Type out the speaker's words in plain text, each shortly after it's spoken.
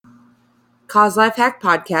Cause Life Hack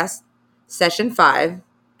Podcast, Session 5,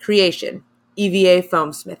 Creation, EVA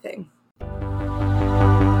Foam Smithing.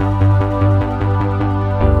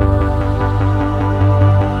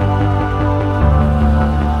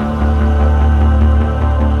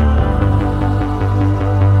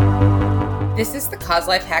 This is the Cause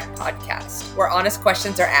Life Hack Podcast, where honest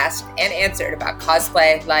questions are asked and answered about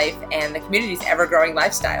cosplay, life, and the community's ever-growing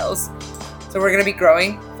lifestyles. So we're going to be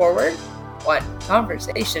growing forward, one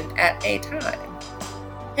conversation at a time.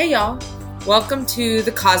 Hey y'all, welcome to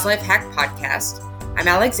the Cause Life Hack Podcast. I'm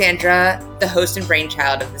Alexandra, the host and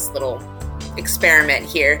brainchild of this little experiment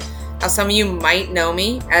here. Now some of you might know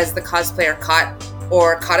me as the cosplayer Cot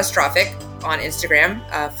or Catastrophic on Instagram.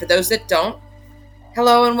 For those that don't,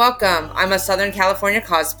 hello and welcome. I'm a Southern California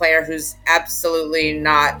cosplayer who's absolutely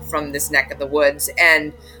not from this neck of the woods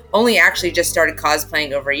and only actually just started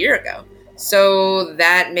cosplaying over a year ago. So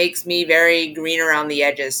that makes me very green around the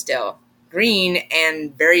edges still. Green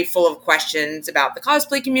and very full of questions about the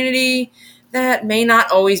cosplay community that may not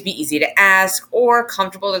always be easy to ask or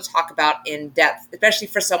comfortable to talk about in depth, especially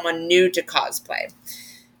for someone new to cosplay,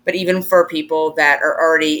 but even for people that are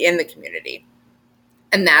already in the community.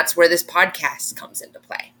 And that's where this podcast comes into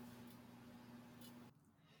play.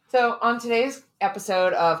 So on today's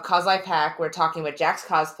episode of Cause Life Hack, we're talking with Jax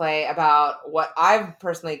Cosplay about what I've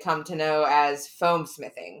personally come to know as foam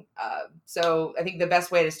smithing. So I think the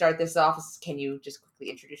best way to start this off is, can you just quickly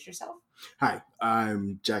introduce yourself? Hi,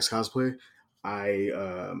 I'm Jax Cosplay. I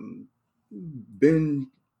been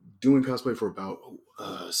doing cosplay for about,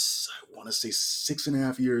 I want to say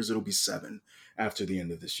 6.5 years. It'll be 7 after the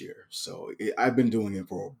end of this year. So I've been doing it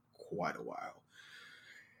for quite a while.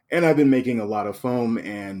 And I've been making a lot of foam,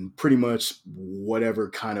 and pretty much whatever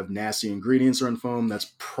kind of nasty ingredients are in foam,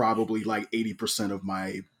 that's probably like 80% of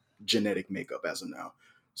my genetic makeup as of now.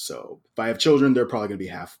 So if I have children, they're probably going to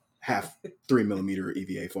be half 3mm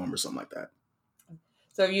EVA foam or something like that.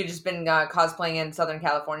 So have you just been cosplaying in Southern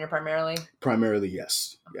California primarily? Primarily,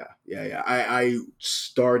 yes. Yeah. I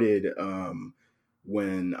started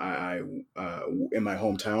when I in my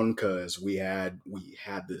hometown, because we had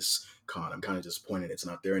this con. I'm kind of disappointed it's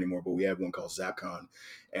not there anymore, but we had one called ZapCon,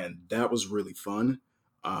 and that was really fun.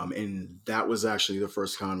 And that was actually the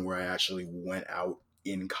first con where I actually went out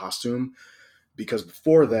in costume, because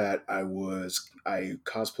before that I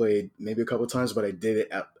cosplayed maybe a couple of times, but I did it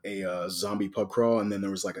at a zombie pub crawl, and then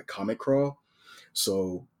there was like a comic crawl.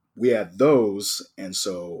 So we had those, and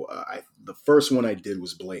so the first one I did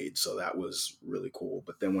was Blade, so that was really cool.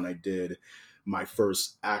 But then when I did my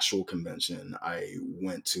first actual convention, I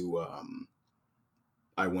went to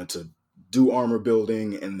do armor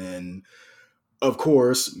building, and then, of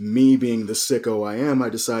course, me being the sicko I am, I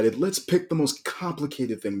decided, let's pick the most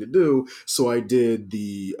complicated thing to do. So I did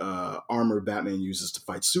the armor Batman uses to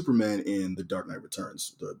fight Superman in The Dark Knight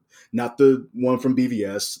Returns. Not the one from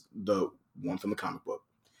BVS, the one from the comic book.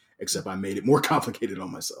 Except I made it more complicated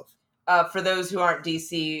on myself. For those who aren't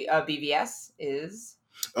DC, BVS is?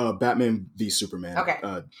 Batman v Superman. Okay.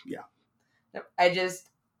 Yeah.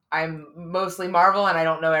 I'm mostly Marvel, and I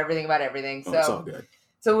don't know everything about everything. So it's all good.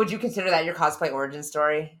 So would you consider that your cosplay origin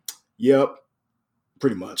story? Yep.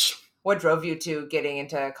 Pretty much. What drove you to getting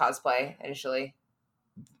into cosplay initially?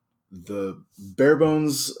 The bare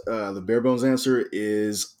bones answer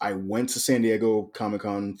is I went to San Diego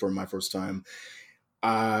Comic-Con for my first time.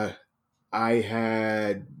 I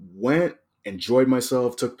had went, enjoyed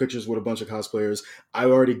myself, took pictures with a bunch of cosplayers. I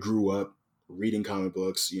already grew up reading comic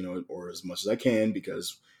books, or as much as I can,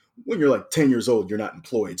 because when you're like 10 years old, you're not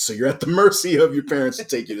employed. So you're at the mercy of your parents to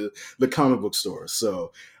take you to the comic book store.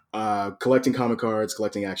 So collecting comic cards,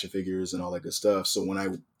 collecting action figures, and all that good stuff. So when I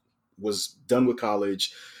was done with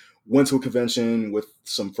college, went to a convention with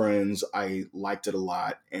some friends. I liked it a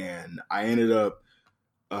lot, and I ended up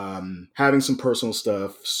having some personal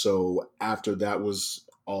stuff. So after that was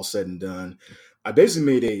all said and done, I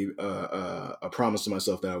basically made a promise to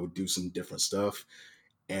myself that I would do some different stuff,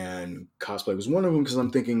 and cosplay was one of them, because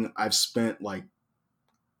I'm thinking I've spent like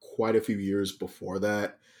quite a few years before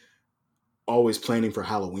that always planning for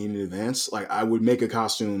Halloween in advance. Like I would make a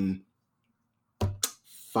costume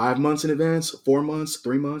 5 months in advance, 4 months,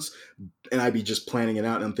 3 months, and I'd be just planning it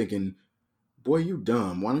out, and I'm thinking, boy, you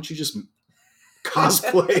dumb. Why don't you just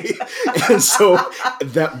cosplay? And so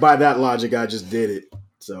that, by that logic, I just did it.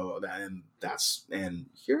 So and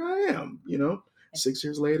here I am, 6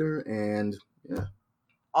 years later, and yeah,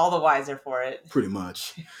 all the wiser for it. Pretty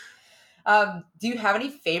much. Do you have any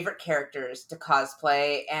favorite characters to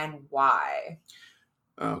cosplay, and why?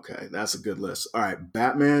 Okay, that's a good list. All right,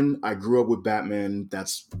 Batman. I grew up with Batman.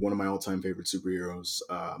 That's one of my all-time favorite superheroes,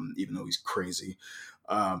 even though he's crazy.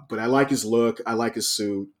 But I like his look. I like his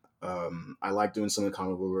suit. I like doing some of the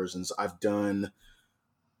comic book versions. I've done,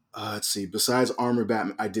 let's see, besides Armor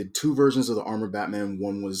Batman, I did two versions of the Armor Batman.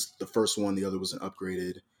 One was the first one, the other was an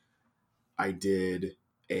upgraded. I did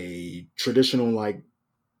a traditional, like,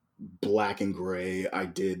 black and gray. I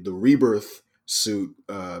did the Rebirth suit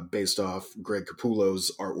based off Greg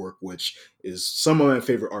Capullo's artwork, which is some of my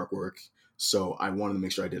favorite artwork. So I wanted to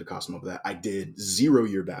make sure I did a costume of that. I did 0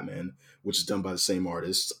 Year Batman, which is done by the same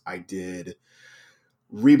artist. I did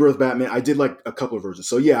Rebirth Batman. I did like a couple of versions.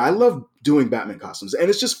 So yeah, I love doing Batman costumes. And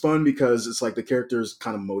it's just fun because it's like the character is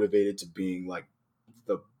kind of motivated to being like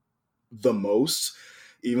the most,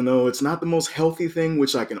 even though it's not the most healthy thing,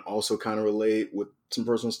 which I can also kind of relate with some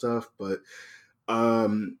personal stuff. But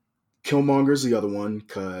Killmonger's the other one,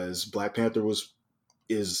 because Black Panther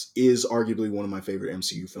is arguably one of my favorite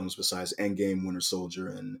MCU films besides Endgame, Winter Soldier,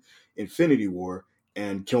 and Infinity War.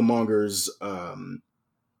 And Killmonger's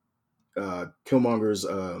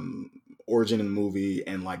origin in the movie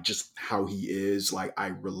and like just how he is, like I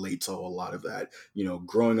relate to a lot of that. You know,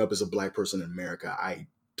 growing up as a black person in America, I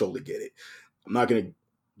totally get it. I'm not gonna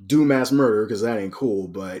do mass murder because that ain't cool,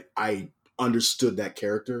 but I understood that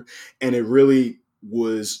character, and it really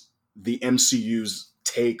was the MCU's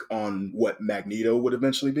take on what Magneto would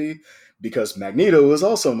eventually be, because Magneto was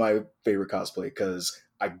also my favorite cosplay because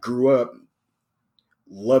I grew up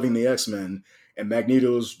loving the X-Men, and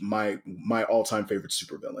Magneto's my all-time favorite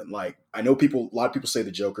supervillain. Like, I know a lot of people say the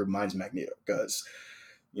Joker, mine's Magneto, because,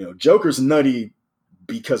 you know, Joker's nutty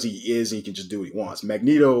because he is and he can just do what he wants.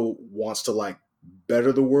 Magneto wants to like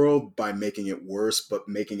better the world by making it worse, but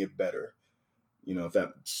making it better. You know,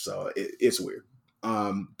 it's weird.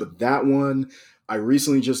 But that one, I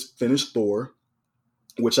recently just finished Thor,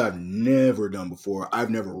 which I've never done before. I've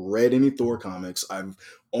never read any Thor comics. I've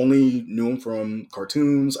only knew him from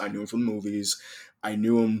cartoons. I knew him from movies. I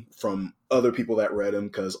knew him from other people that read him,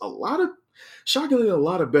 because shockingly, a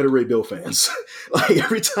lot of Better Ray Bill fans. Like,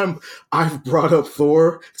 every time I've brought up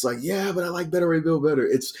Thor, it's like, yeah, but I like Better Ray Bill better.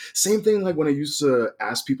 It's same thing like when I used to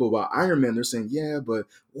ask people about Iron Man, they're saying, yeah, but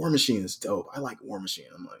War Machine is dope. I like War Machine.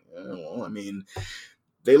 I'm like, well, I mean,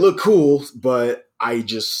 they look cool, but I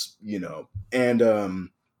just, you know, and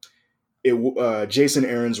Jason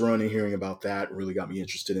Aaron's run and hearing about that really got me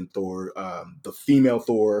interested in Thor. The female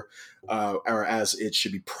Thor, or as it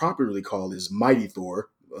should be properly called, is Mighty Thor,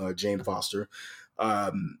 Jane Foster.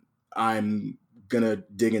 I'm gonna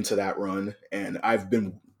dig into that run, and I've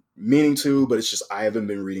been meaning to, but it's just I haven't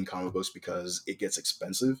been reading comic books because it gets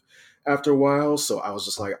expensive after a while. So I was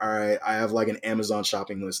just like, all right, I have like an Amazon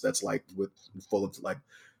shopping list that's like full of like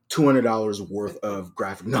 $200 worth of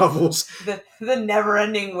graphic novels. The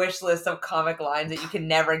never-ending wish list of comic lines that you can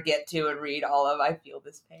never get to and read all of. I feel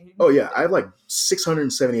this pain. Oh yeah, I have like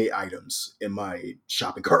 678 items in my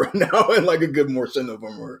shopping cart right now, and like a good portion of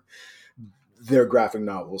them are their graphic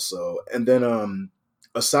novels. So, and then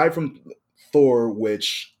aside from Thor,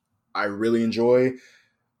 which I really enjoy,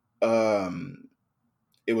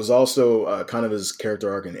 it was also kind of his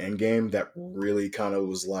character arc in Endgame that really kind of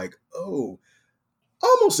was like, oh,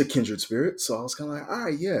 almost a kindred spirit. So I was kind of like, all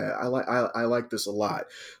right, yeah, I like this a lot.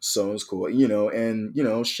 So it was cool, you know. And you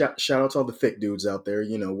know, shout out to all the thick dudes out there.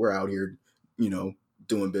 You know, we're out here, you know,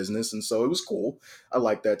 doing business, and so it was cool. I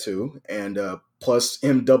like that too. And plus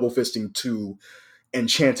him double fisting 2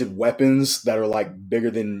 enchanted weapons that are like bigger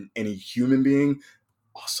than any human being,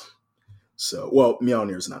 awesome. So, well,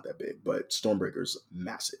 Mjolnir's not that big, but Stormbreaker's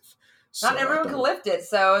massive. Not everyone can lift it,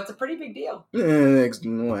 so it's a pretty big deal.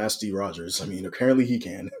 Ask Steve Rogers. I mean, apparently he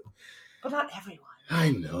can. But not everyone. I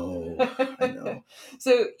know.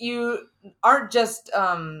 So you aren't just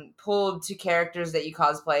pulled to characters that you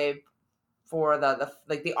cosplay for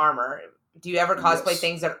the armor. Do you ever cosplay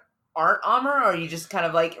things that aren't armor, or are you just kind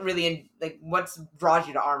of like really what draws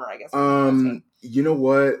you to armor, I guess? You know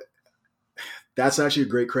what? That's actually a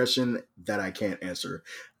great question that I can't answer.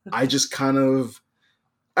 I just kind of...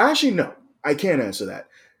 Actually, no, I can't answer that.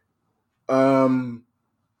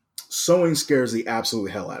 Sewing scares the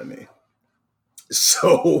absolute hell out of me.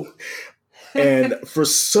 So, and for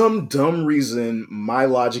some dumb reason, my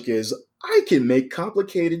logic is I can make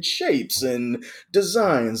complicated shapes and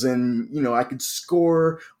designs, and, you know, I could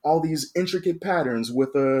score all these intricate patterns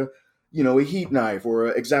with a heat knife or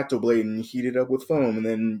an X-Acto blade and heat it up with foam, and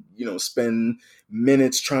then, you know, spend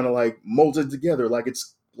minutes trying to like mold it together like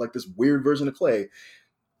it's like this weird version of clay.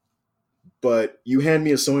 But you hand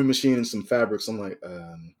me a sewing machine and some fabrics, I'm like,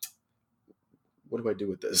 what do I do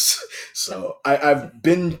with this? So I've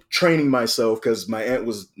been training myself because my aunt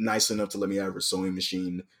was nice enough to let me have her sewing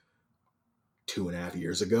machine 2.5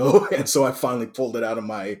 years ago, and so I finally pulled it out of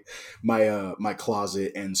my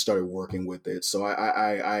closet and started working with it. So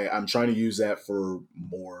I'm trying to use that for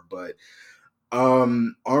more, but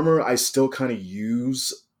armor I still kind of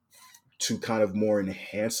use to kind of more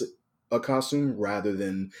enhance a costume rather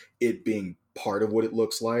than it being part of what it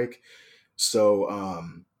looks like. So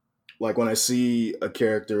like when I see a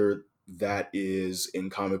character that is in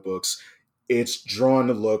comic books, it's drawn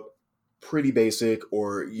to look pretty basic,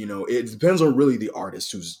 or it depends on really the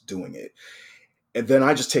artist who's doing it. And then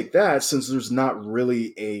I just take that, since there's never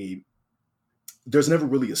really a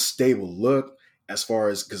stable look, as far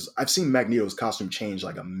as, because I've seen Magneto's costume change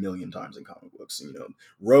like a million times in comic books.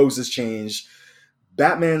 Rogue's has changed,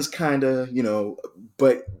 Batman's kind of,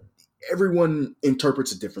 but everyone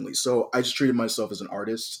interprets it differently. So I just treated myself as an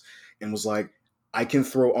artist and was like, I can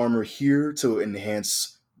throw armor here to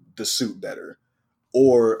enhance the suit better,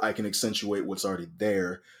 or I can accentuate what's already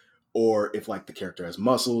there. Or if like the character has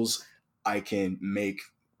muscles, I can make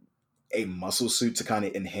a muscle suit to kind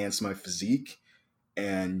of enhance my physique,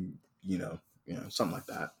 and something like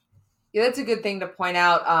that. Yeah, that's a good thing to point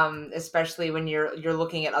out, especially when you're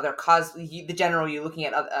looking at other you're looking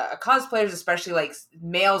at cosplayers, especially like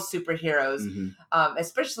male superheroes. Mm-hmm.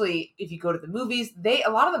 Especially if you go to the movies,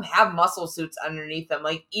 a lot of them have muscle suits underneath them.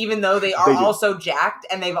 Like, even though they are also jacked,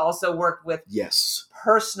 and they've also worked with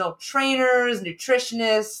personal trainers,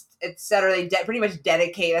 nutritionists, etc. They pretty much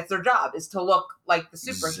dedicate, that's their job, is to look like the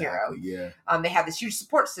superhero. Exactly, yeah. They have this huge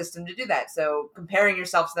support system to do that. So comparing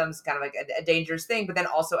yourself to them is kind of like a dangerous thing, but then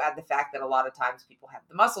also add the fact that a lot of times people have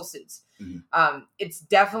the muscle suits. Mm-hmm. It's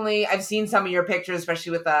definitely, I've seen some of your pictures,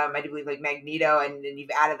 especially with, I do believe, like Magneto, and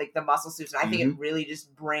you've added like the muscle suits. And I think it really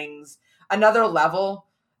just brings another level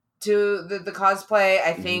to the cosplay.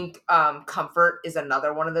 I think comfort is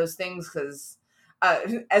another one of those things, because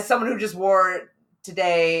as someone who just wore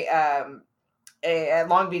today at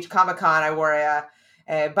Long Beach Comic-Con, I wore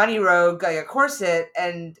a bunny rogue, like a corset,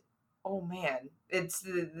 and oh man, it's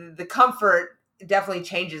the comfort definitely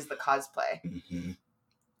changes the cosplay. Mm-hmm.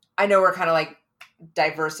 I know we're kind of like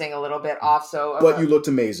diversing a little bit off, but you looked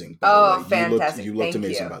amazing. Fantastic! You looked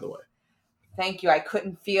amazing, by the way. Thank you. I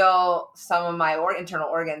couldn't feel some of my internal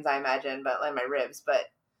organs, I imagine, but like my ribs.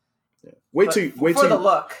 But yeah. Wait till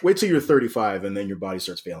you're 35, and then your body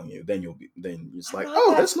starts failing you. Then it's like,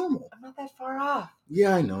 that's normal. I'm not that far off.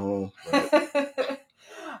 Yeah, I know.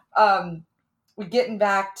 We're getting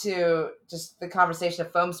back to just the conversation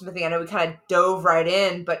of foam smithing. I know we kind of dove right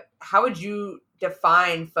in, but how would you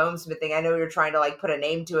define foam smithing? I know you're trying to like put a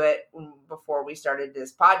name to it before we started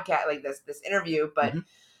this podcast, like this interview, but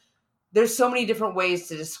there's so many different ways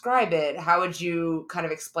to describe it. How would you kind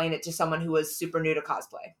of explain it to someone who was super new to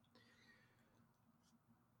cosplay?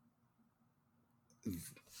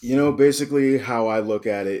 Basically how I look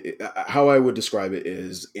at it, how I would describe it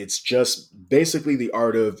is, it's just basically the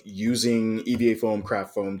art of using EVA foam,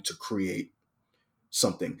 craft foam to create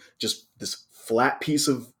something. Just this flat piece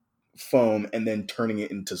of foam and then turning it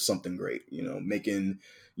into something great, making,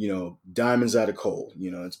 diamonds out of coal.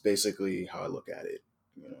 It's basically how I look at it.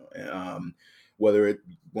 Whether you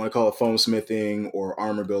want to call it foam smithing or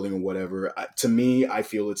armor building or whatever, to me, I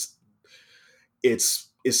feel it's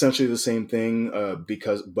essentially the same thing,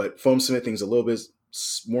 but foam smithing is a little bit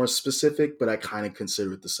more specific, but I kind of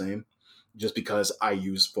consider it the same, just because I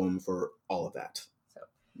use foam for all of that.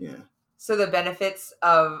 So the benefits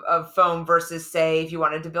of foam versus, say, if you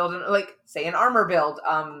wanted to build an armor build,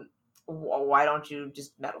 why don't you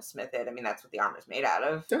just metal smith it? I mean, that's what the armor is made out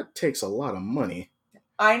of. That takes a lot of money.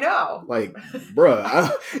 I know. Like,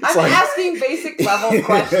 bruh. I'm asking basic level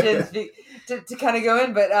questions to kind of go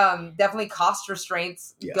in, but definitely cost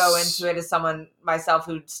restraints go into it. As someone myself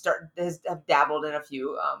who have dabbled in a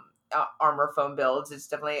few armor foam builds, it's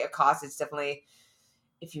definitely a cost. It's definitely,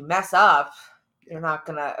 if you mess up, you're not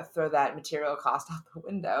gonna throw that material cost out the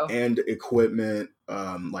window. And equipment,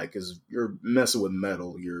 as you're messing with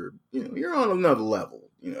metal, you're on another level,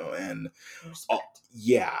 and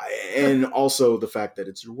and also the fact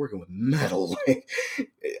that you're working with metal.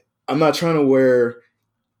 I'm not trying to wear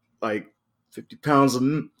like 50 pounds of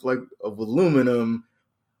aluminum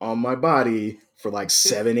on my body for like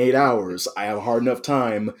 7-8 hours. I have a hard enough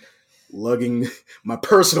time lugging my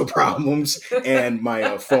personal problems and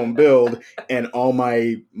my foam build and all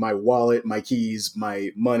my wallet, my keys,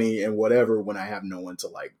 my money, and whatever, when I have no one to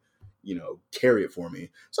carry it for me.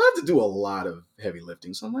 So I have to do a lot of heavy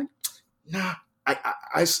lifting. So I'm like, nah,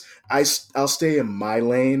 I'll stay in my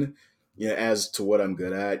lane, as to what I'm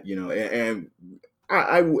good at, and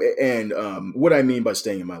what I mean by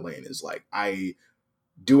staying in my lane is like, I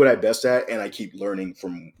do what I'm best at, and I keep learning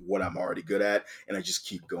from what I'm already good at, and I just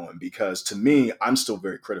keep going. Because to me, I'm still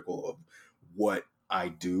very critical of what I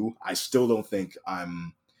do. I still don't think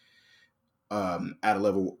I'm at a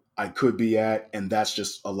level I could be at, and that's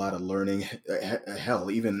just a lot of learning.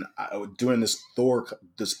 Hell, even doing this Thor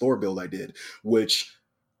build I did, which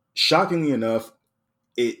shockingly enough,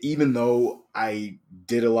 even though I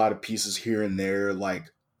did a lot of pieces here and there, like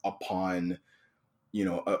upon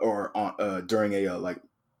or during a like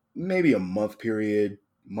maybe a month period,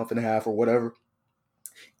 month and a half or whatever,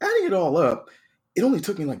 adding it all up, it only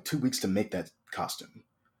took me like 2 weeks to make that costume.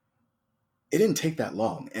 It didn't take that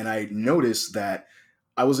long, and I noticed that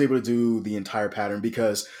I was able to do the entire pattern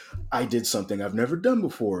because I did something I've never done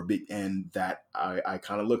before, and that I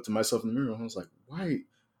kind of looked at myself in the mirror and I was like, why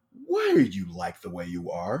are you like the way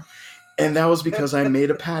you are? And that was because I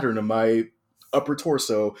made a pattern of my upper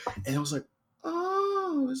torso, and I was like,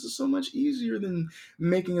 oh, this is so much easier than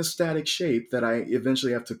making a static shape that I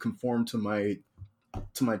eventually have to conform to my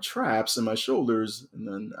traps and my shoulders, and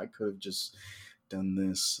then I could have just done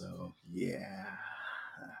this. So yeah.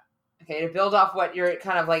 Okay, to build off what you're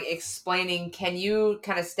kind of like explaining, can you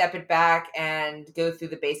kind of step it back and go through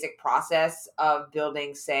the basic process of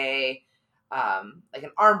building, say, like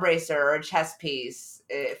an arm bracer or a chest piece,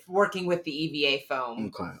 if working with the EVA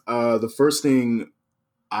foam? Okay. The first thing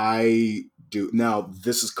I do now,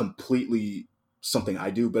 this is completely something I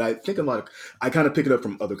do, but I think I kind of pick it up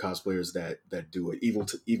from other cosplayers that do it.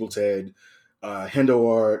 Evil Ted, Hendo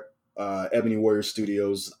Art, Ebony Warrior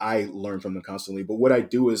Studios. I learn from them constantly, but what I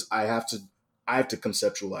do is I have to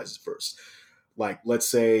conceptualize it first. Like, let's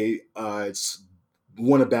say it's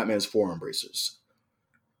one of Batman's forearm bracers.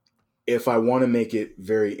 If I want to make it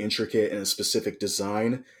very intricate and a specific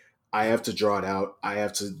design, I have to draw it out. I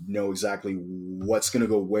have to know exactly what's going to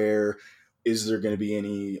go where. Is there going to be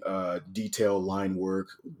any detail line work,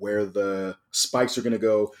 where the spikes are going to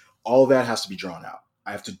go? All that has to be drawn out.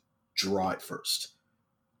 I have to draw it first.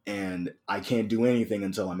 And I can't do anything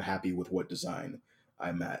until I'm happy with what design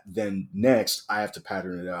I'm at. Then next, I have to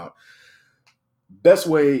pattern it out. Best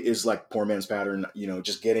way is like poor man's pattern,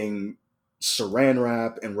 just getting saran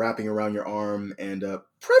wrap and wrapping around your arm, and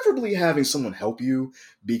preferably having someone help you,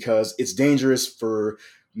 because it's dangerous for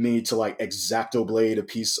me to like X-Acto blade a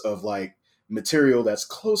piece of like material that's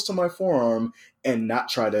close to my forearm and not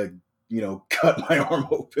try to cut my arm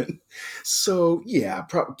open. So yeah,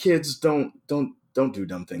 kids don't do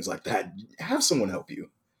dumb things like that. Have someone help you,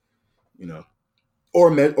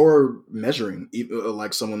 or measuring,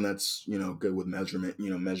 like someone that's good with measurement.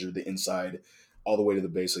 Measure the inside all the way to the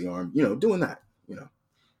base of the arm. Doing that.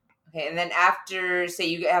 Okay, and then after, say,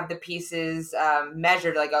 you have the pieces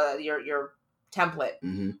measured, like your template,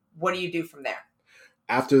 Mm-hmm. what do you do from there?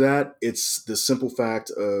 After that, it's the simple fact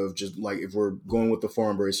of just like, if we're going with the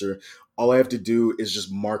forearm bracer, all I have to do is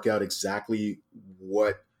just mark out exactly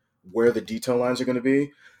where the detail lines are going to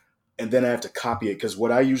be. And then I have to copy it, because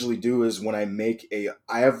what I usually do is when I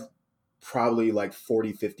have probably like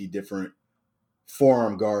 40, 50 different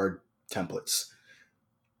forearm guard templates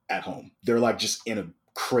at home. They're like just in a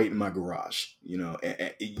crate in my garage,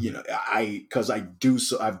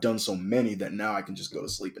 I've done so many that now I can just go to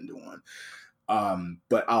sleep and do one.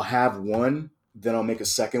 But I'll have one, then I'll make a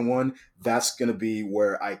second one. That's going to be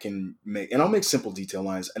where I can I'll make simple detail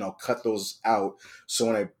lines, and I'll cut those out. So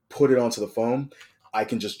when I put it onto the foam, I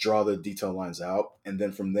can just draw the detail lines out. And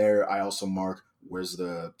then from there, I also mark where's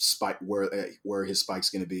the spike, where his spike's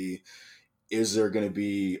going to be. Is there going to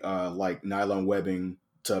be like nylon webbing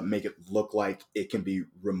to make it look like it can be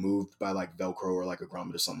removed by like Velcro or like a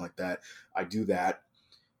grommet or something like that? I do that.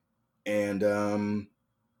 And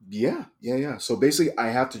yeah. So basically, I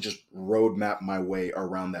have to just roadmap my way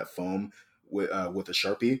around that foam with a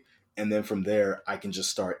Sharpie, and then from there, I can just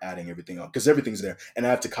start adding everything on, because everything's there, and I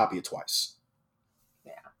have to copy it twice.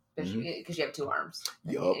 Yeah, because you have two arms.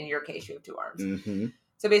 Yep. In your case, you have two arms. Mm-hmm.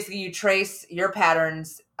 So basically, you trace your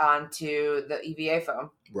patterns onto the EVA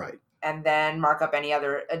foam. Right. And then mark up any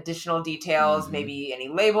other additional details, Mm-hmm. maybe any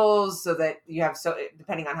labels, so that you have,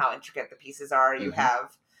 depending on how intricate the pieces are, you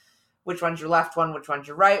have which one's your left one, which one's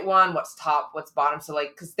your right one, what's top, what's bottom. So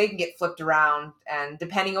like, because they can get flipped around, and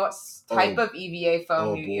depending on what type of EVA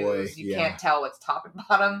foam use, you can't tell what's top and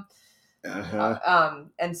bottom.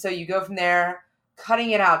 And so you go from there, cutting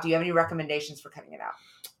it out. Do you have any recommendations for cutting it out?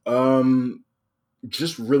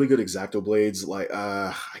 Just really good X-Acto blades. Like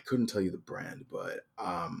I couldn't tell you the brand, but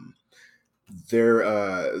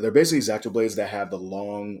they're basically X-Acto blades that have the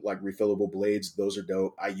long, like, refillable blades. Those are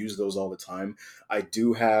dope. I use those all the time. I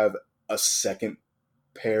do have a second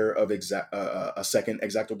pair of a second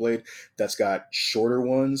X-Acto blade that's got shorter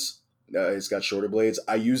ones It's got shorter blades.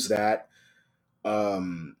 I use that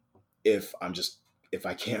um, if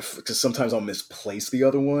I can't, because sometimes I'll misplace the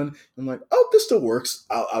other one. I'm like, oh, this still works.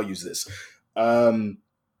 I'll use this. Um,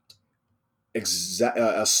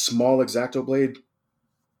 a small X-Acto blade,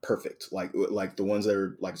 perfect. Like the ones that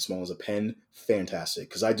are like as small as a pen, fantastic.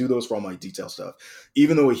 Because I do those for all my detail stuff.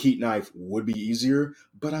 Even though a heat knife would be easier,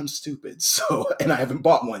 but I'm stupid. So and I haven't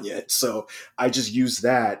bought one yet. So I just use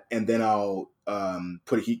that, and then I'll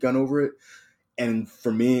put a heat gun over it. And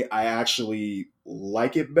for me, I actually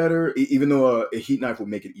like it better, even though a heat knife would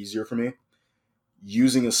make it easier for me.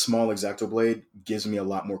 Using a small X-Acto blade gives me a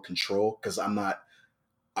lot more control because I'm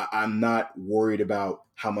not worried about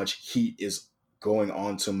how much heat is going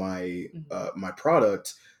onto my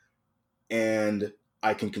product, and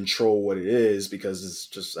I can control what it is because it's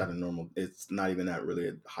just at a normal. It's not even at really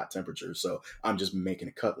a hot temperature, so I'm just making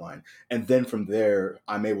a cut line, and then from there,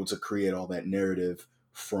 I'm able to create all that narrative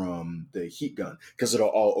from the heat gun because it'll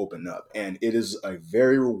all open up, and it is a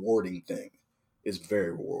very rewarding thing. It's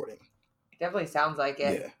very rewarding. It definitely sounds like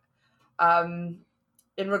it. Yeah.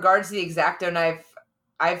 In regards to the X-Acto knife,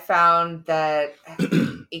 I've found that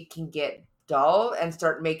it can get dull and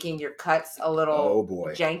start making your cuts a little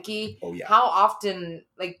janky. Oh yeah. How often,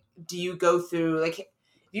 like, do you go through, like, if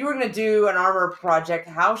you were going to do an armor project,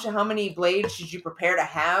 how many blades should you prepare to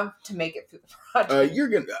have to make it through the project?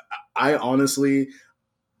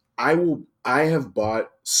 I have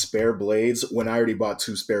bought spare blades when I already bought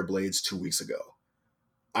 2 spare blades 2 weeks ago.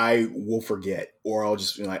 I will forget, or I'll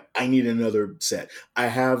just be like, I need another set. I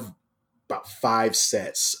have about 5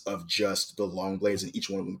 sets of just the long blades, and each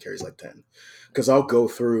one of them carries like 10. Because I'll go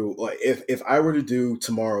through, like, if I were to do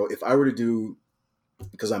tomorrow,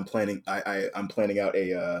 because I'm planning out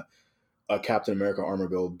a Captain America armor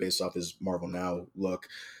build based off his Marvel Now look.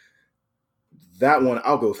 That one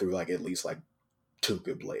I'll go through like at least like 2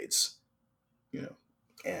 good blades, you know.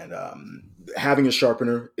 And having a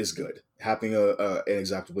sharpener is good. Having an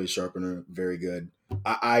X-Acto blade sharpener, very good.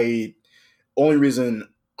 I only reason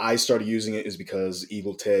I started using it is because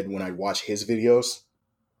Evil Ted, when I watch his videos,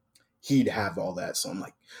 he'd have all that. So I'm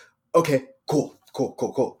like, okay, cool.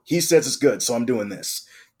 He says it's good, so I'm doing this.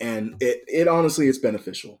 And it honestly, it's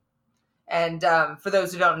beneficial. And for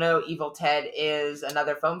those who don't know, Evil Ted is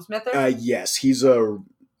another foamsmither? Yes, he's a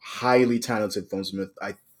highly talented foamsmith.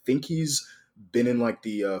 I think he's been in like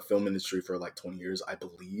the film industry for like 20 years, I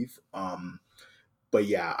believe. But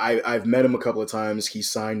yeah, I've met him a couple of times. He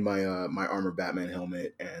signed my my Armor Batman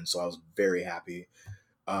helmet, and so I was very happy.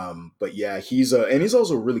 But yeah, he's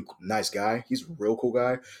also a really nice guy. He's a real cool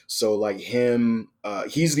guy. So like him,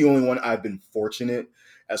 he's the only one I've been fortunate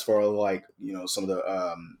as far as like, you know, some of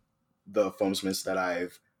the foamsmiths that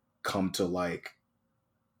I've come to like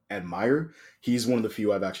admire. He's one of the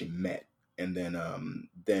few I've actually met. And then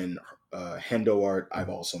Hendo Art I've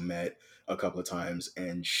also met a couple of times,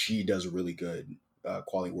 and she does really good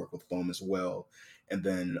quality work with foam as well. And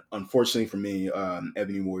then, unfortunately for me,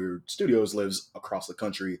 Ebony Warrior Studios lives across the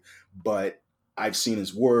country, but I've seen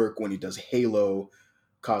his work when he does Halo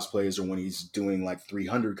cosplays or when he's doing like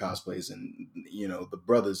 300 cosplays, and you know, the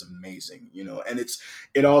brother's amazing, you know. And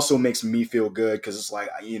it also makes me feel good because it's like,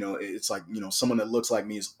 you know, it's like, you know, someone that looks like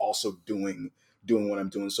me is also doing what I'm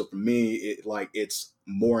doing. So for me, it's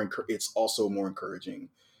also more encouraging,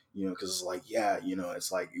 you know, because it's like, yeah, you know,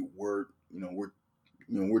 it's like we're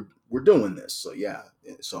doing this. So yeah,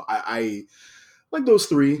 so I like those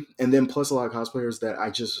 3, and then plus a lot of cosplayers that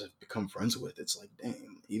I just have become friends with. It's like,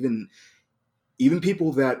 dang, even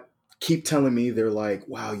people that keep telling me they're like,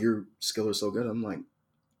 wow, your skill is so good. I'm like,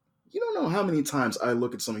 you don't know how many times I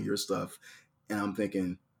look at some of your stuff and I'm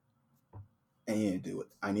thinking, I need to do it.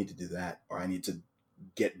 I need to do that, or I need to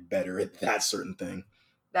get better at that certain thing.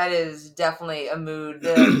 That is definitely a mood.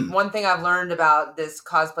 The one thing I've learned about this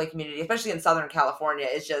cosplay community, especially in Southern California,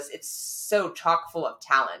 is just it's so chock full of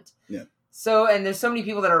talent. Yeah. So, and there's so many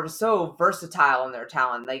people that are so versatile in their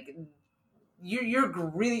talent. Like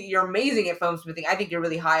you're amazing at foamsmithing. I think you're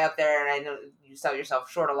really high up there, and I know you sell yourself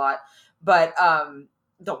short a lot, but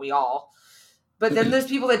don't we all? But then there's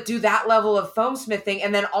people that do that level of foamsmithing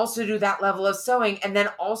and then also do that level of sewing and then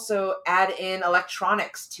also add in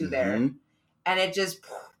electronics to there. And it just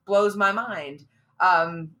blows my mind.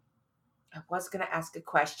 I was going to ask a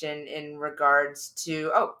question in regards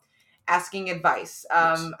to, asking advice.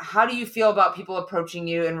 Yes. How do you feel about people approaching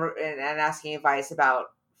you and asking advice about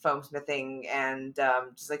foamsmithing and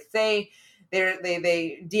just like say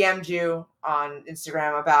they DM'd you on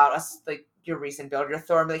Instagram about us, like your recent build, your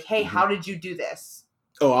Thor, and be like, hey, how did you do this?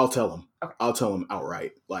 Oh, I'll tell them. Okay. I'll tell them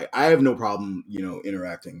outright. Like, I have no problem, you know,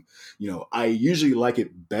 interacting. You know, I usually like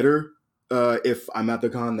it better if I'm at the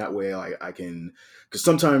con. That way, I can, because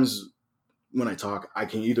sometimes when I talk, I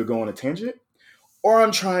can either go on a tangent or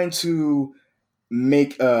I'm trying to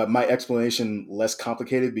make my explanation less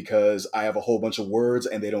complicated because I have a whole bunch of words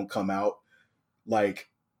and like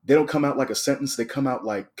they don't come out like a sentence. They come out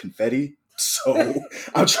like confetti. So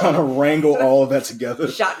I'm trying to wrangle all of that together.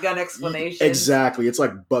 Shotgun explanation. Exactly. It's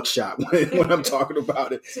like buckshot when I'm talking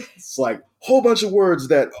about it. It's like a whole bunch of words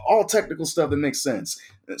that all technical stuff that makes sense.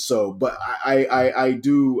 So, but I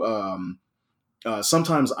do.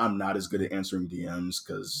 Sometimes I'm not as good at answering DMs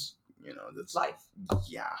because that's life.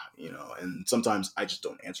 Yeah, and sometimes I just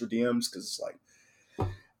don't answer DMs because it's like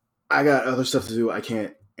I got other stuff to do. I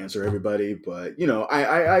can't answer everybody, but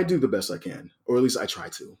I do the best I can, or at least I try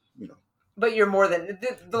to. But you're more than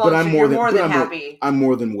you're more than happy. I'm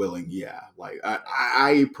more than willing. Yeah, like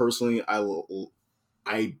I personally,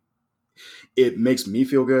 I it makes me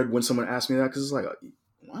feel good when someone asks me that because it's like,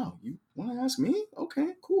 wow, you want to ask me?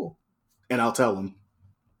 Okay, cool, and I'll tell them.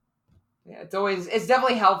 Yeah, it's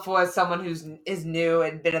definitely helpful as someone is new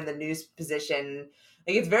and been in the news position.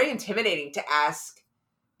 Like, it's very intimidating to ask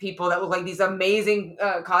people that look like these amazing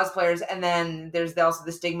cosplayers, and then there's also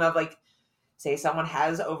the stigma of like, say someone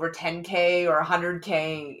has over 10K or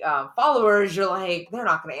 100K followers, you're like, they're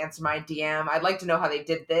not going to answer my DM. I'd like to know how they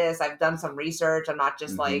did this. I've done some research. I'm not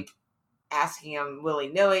just like asking them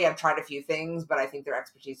willy-nilly. I've tried a few things, but I think their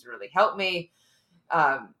expertise would really help me.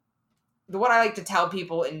 What I like to tell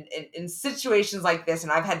people in situations like this,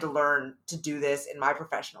 and I've had to learn to do this in my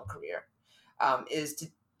professional career, is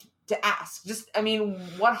to ask.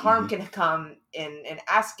 What harm can come in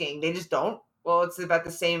asking? They just don't. Well, it's about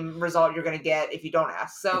the same result you're going to get if you don't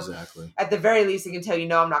ask. So exactly. At the very least, they can tell you,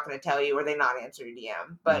 no, I'm not going to tell you, or they not answer your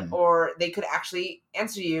DM. But or they could actually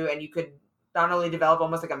answer you, and you could not only develop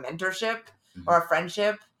almost like a mentorship or a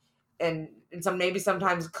friendship, and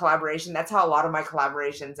sometimes collaboration. That's how a lot of my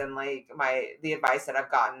collaborations and like the advice that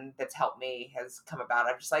I've gotten that's helped me has come about.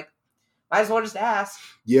 I'm just like, might as well just ask.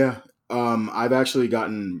 Yeah, I've actually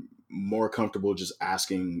gotten more comfortable just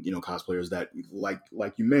asking, cosplayers that like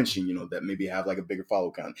you mentioned, that maybe have like a bigger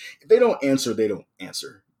follow count. If they don't answer, they don't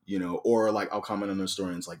answer, or like I'll comment on their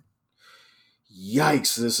story and it's like,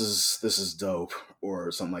 yikes, this is dope,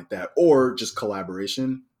 or something like that, or just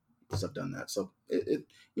collaboration, because I've done that. So it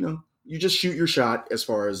you just shoot your shot as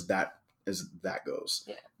far as that goes.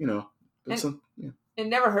 Yeah. It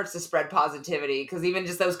never hurts to spread positivity, because even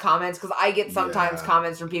just those comments, because I get sometimes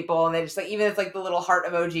comments from people and they just like, even if it's like the little heart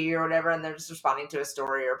emoji or whatever, and they're just responding to a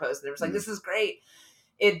story or a post and they're just like, this is great.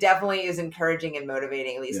 It definitely is encouraging and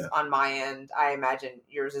motivating, at least on my end. I imagine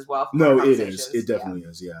yours as well. No, it is. It definitely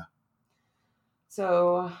is. Yeah.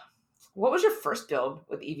 So what was your first build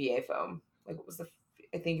with EVA foam? Like, what was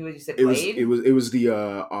I think you said blade? It was the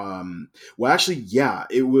well, actually, yeah,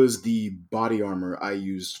 it was the body armor I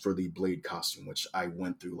used for the blade costume, which I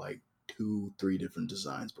went through like 2-3 different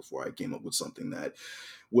designs before I came up with something that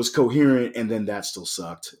was coherent, and then that still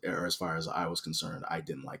sucked, or as far as I was concerned, I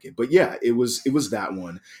didn't like it. But yeah, it was that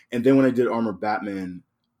one. And then when I did Armor Batman,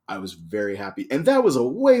 I was very happy. And that was a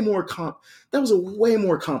way more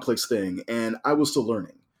complex thing, and I was still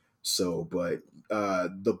learning. So, but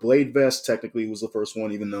the blade vest technically was the first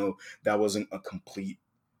one, even though that wasn't a complete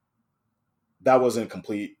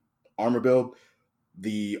armor build.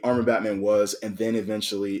 The Armor Batman was, and then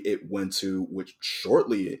eventually it went to, which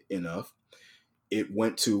shortly enough, it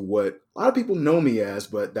went to what a lot of people know me as,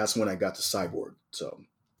 but that's when I got to Cyborg. So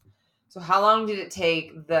how long did it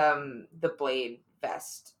take the blade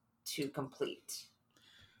vest to complete?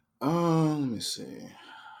 Let me see.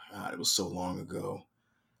 God, it was so long ago.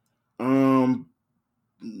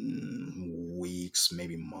 Weeks,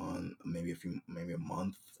 maybe a month, maybe a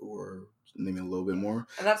month, or maybe a little bit more.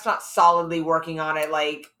 And that's not solidly working on it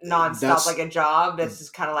like nonstop, like a job. That's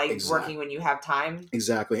just kind of like working when you have time.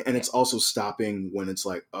 Exactly. And it's also stopping when it's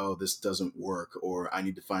like, oh, this doesn't work, or I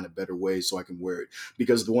need to find a better way so I can wear it.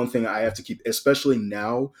 Because the one thing I have to keep, especially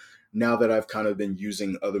now that I've kind of been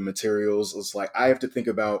using other materials, it's like I have to think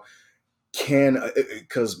about,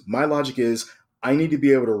 because my logic is I need to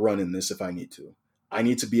be able to run in this if I need to. I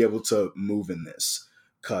need to be able to move in this,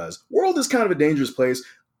 because world is kind of a dangerous place.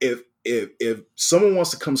 If someone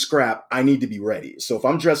wants to come scrap, I need to be ready. So if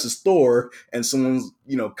I'm dressed as Thor and someone's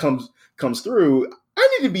comes through,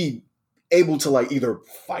 I need to be able to like either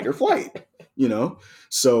fight or flight.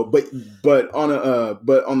 So but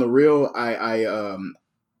on the real, I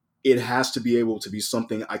it has to be able to be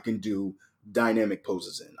something I can do dynamic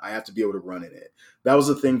poses in. I have to be able to run in it. That was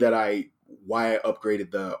the thing why I upgraded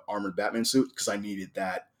the Armored Batman suit, because I needed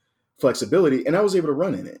that flexibility, and I was able to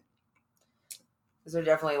run in it. Those are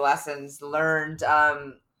definitely lessons learned.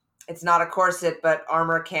 it's not a corset, but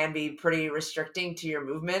armor can be pretty restricting to your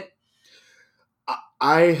movement.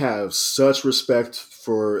 I have such respect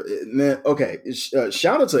for man. Okay,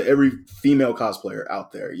 shout out to every female cosplayer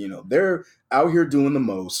out there. You know, they're out here doing the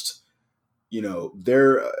most. You know,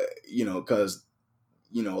 they're because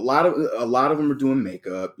a lot of them are doing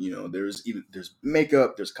makeup. You know, there's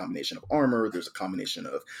makeup, there's a combination of armor, there's a combination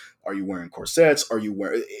of, are you wearing corsets, are you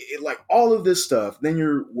wearing like all of this stuff. Then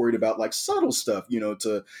you're worried about like subtle stuff,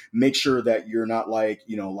 to make sure that you're not like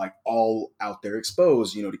like all out there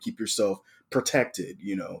exposed, to keep yourself protected,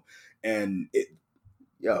 and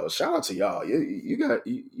shout out to y'all. You got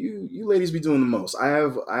you ladies be doing the most.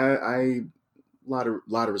 I lot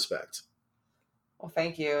of respect. Well,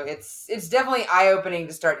 thank you. It's definitely eye-opening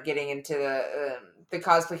to start getting into the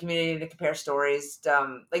cosplay community and to compare stories,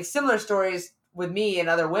 like similar stories with me and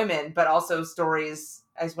other women, but also stories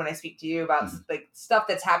as when I speak to you about like stuff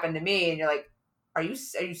that's happened to me, and you're like, are you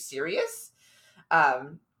serious?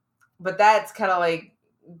 But that's kind of like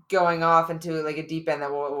going off into like a deep end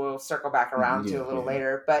that we'll circle back around to a little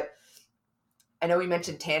later. But I know we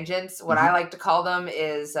mentioned tangents. What I like to call them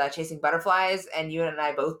is chasing butterflies, and you and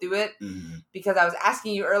I both do it because I was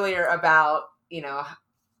asking you earlier about,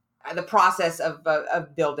 the process of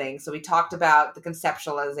building. So we talked about the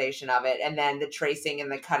conceptualization of it and then the tracing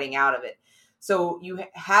and the cutting out of it. So you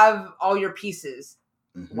have all your pieces.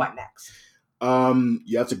 What next?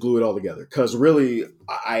 You have to glue it all together because really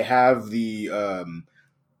I have the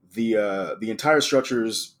entire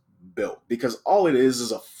structures built, because all it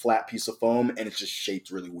is a flat piece of foam and it's just shaped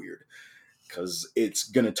really weird because it's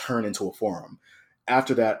going to turn into a forum.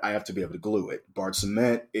 After that, I have to be able to glue it. Barred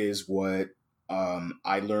cement is what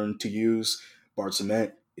I learned to use. Barred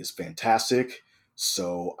cement is fantastic.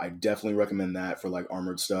 So I definitely recommend that for like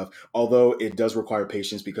armored stuff. Although it does require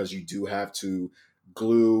patience because you do have to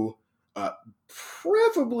glue,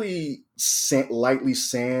 preferably lightly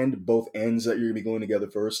sand both ends that you're going to be gluing together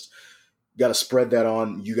first. Got to spread that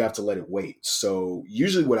on. You have to let it wait. So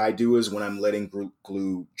usually what I do is when I'm letting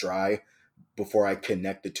glue dry before I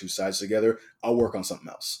connect the two sides together, I'll work on something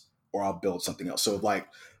else or I'll build something else. So like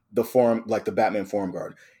the Batman forum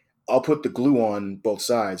guard, I'll put the glue on both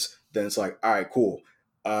sides. Then it's like, all right, cool.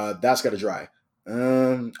 That's got to dry.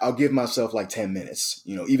 I'll give myself like 10 minutes,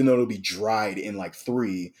 even though it'll be dried in like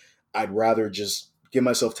 3, I'd rather just give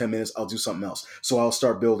myself 10 minutes. I'll do something else. So I'll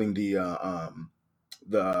start building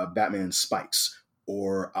the Batman spikes,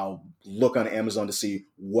 or I'll look on Amazon to see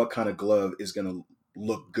what kind of glove is going to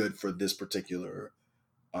look good for this particular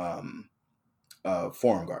forum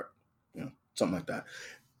guard, something like that.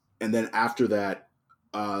 And then after that,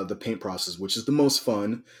 the paint process, which is the most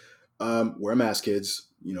fun. Wear a mask, kids.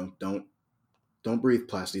 Don't breathe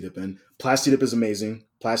Plasti Dip in. Plasti Dip is amazing.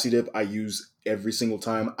 Plasti Dip I use every single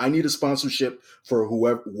time. I need a sponsorship for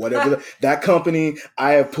whatever that company.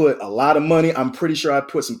 I have put a lot of money. I'm pretty sure I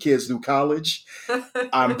put some kids through college.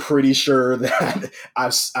 I'm pretty sure that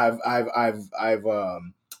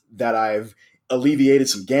I've alleviated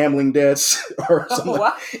some gambling debts or something.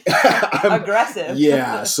 Aggressive.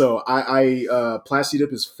 Yeah. So Plasti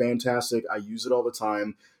Dip is fantastic. I use it all the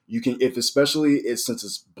time. You can, since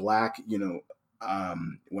it's black, when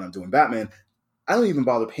I'm doing Batman, I don't even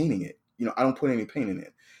bother painting it. I don't put any paint in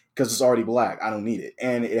it because it's already black. I don't need it.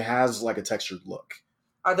 And it has like a textured look.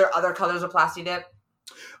 Are there other colors of Plasti Dip?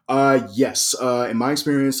 Yes. In my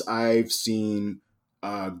experience, I've seen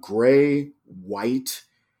gray, white.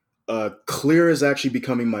 Clear is actually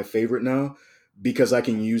becoming my favorite now because I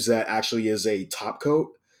can use that actually as a top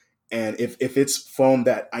coat. And if it's foam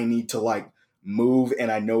that I need to like move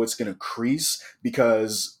and I know it's going to crease,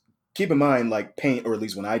 because keep in mind, like paint, or at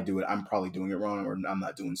least when I do it, I'm probably doing it wrong or I'm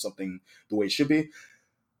not doing something the way it should be.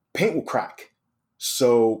 Paint will crack.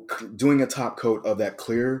 So doing a top coat of that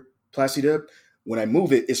clear Plasti Dip, when I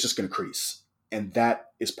move it, it's just going to crease. And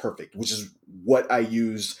that is perfect, which is what I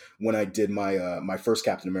used when I did my first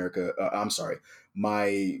Captain America.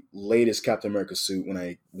 My latest Captain America suit when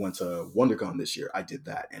I went to WonderCon this year. I did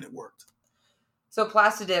that and it worked. So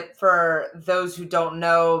Plasti Dip, for those who don't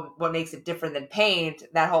know what makes it different than paint,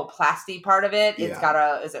 that whole plasty part of it, it's got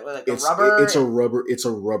rubber? It's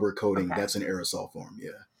a rubber coating. Okay. That's an aerosol form, yeah.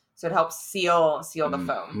 So it helps seal the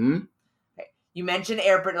foam. Okay. You mentioned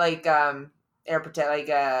air protection,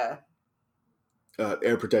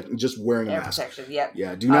 just wearing a mask. Air protection, yep.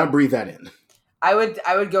 Yeah, do not breathe that in. I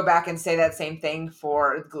would go back and say that same thing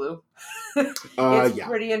for glue. It's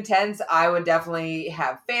pretty intense. I would definitely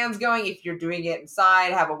have fans going if you're doing it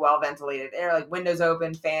inside. Have a well ventilated air, like windows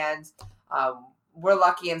open, fans. We're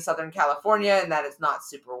lucky in Southern California in that it's not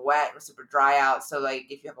super wet or super dry out. So like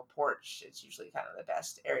if you have a porch, it's usually kind of the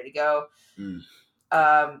best area to go.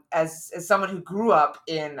 as someone who grew up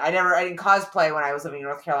I didn't cosplay when I was living in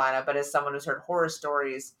North Carolina, but as someone who's heard horror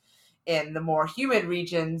stories in the more humid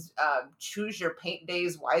regions, choose your paint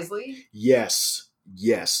days wisely. Yes.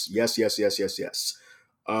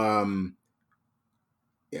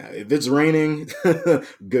 Yeah, if it's raining,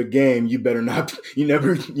 good game. You better not. You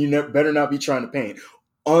never better not be trying to paint,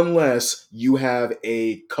 unless you have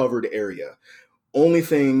a covered area. Only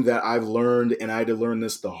thing that I've learned, and I had to learn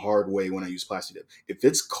this the hard way when I use Plastidip. If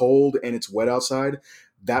it's cold and it's wet outside,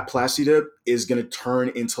 that Plastidip is going to turn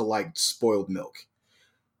into like spoiled milk.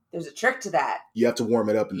 There's a trick to that. You have to warm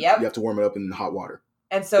it up. You have to warm it up in hot water.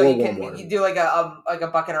 And so you do like a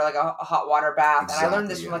bucket or like a hot water bath. Exactly, and I learned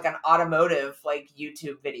this from like an automotive like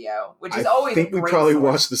YouTube video, which is always. I think we probably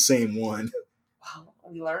watched the same one. Wow,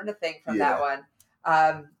 we learned a thing from that one.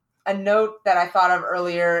 A note that I thought of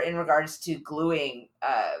earlier in regards to gluing.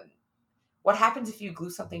 What happens if you glue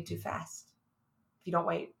something too fast? If you don't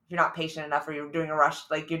wait, if you're not patient enough, or you're doing a rush,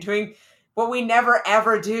 like you're doing what we never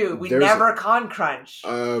ever do. We never con crunch.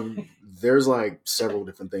 There's like several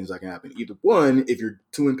different things that can happen. Either one, if you're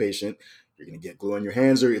too impatient, you're going to get glue on your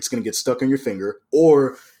hands, or it's going to get stuck on your finger.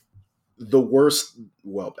 Or the worst,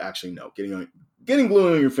 well, actually, no. Getting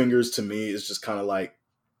glue on your fingers to me is just kind of like,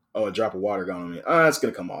 oh, a drop of water got on me. It's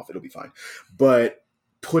going to come off. It'll be fine. But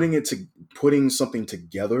putting something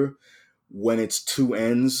together when it's two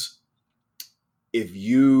ends, if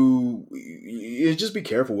you just be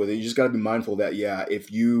careful with it. You just got to be mindful that,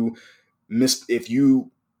 if you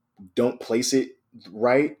don't place it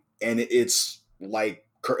right, and it's like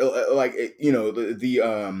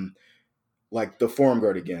like the forearm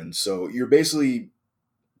guard again. So you're basically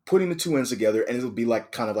putting the two ends together, and it'll be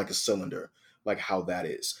like kind of like a cylinder, like how that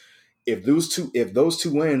is. If those two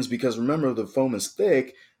ends, because remember the foam is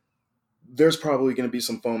thick, there's probably going to be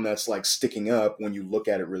some foam that's like sticking up when you look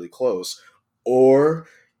at it really close, or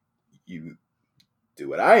you do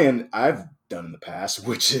what I've done in the past,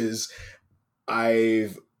 which is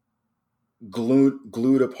I've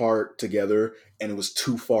glued a part together and it was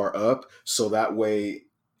too far up, so that way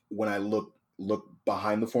when I look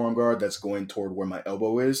behind the forearm guard that's going toward where my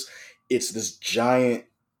elbow is, it's this giant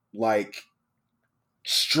like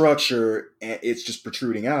structure and it's just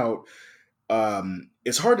protruding out.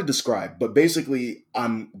 It's hard to describe, but basically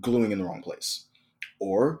I'm gluing in the wrong place,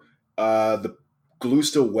 or the glue's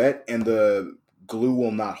still wet and the glue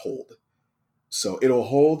will not hold. So it'll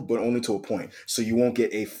hold, but only to a point. So you won't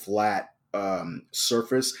get a flat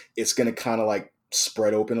surface. It's going to kind of like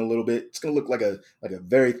spread open a little bit. It's going to look like a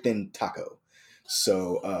very thin taco.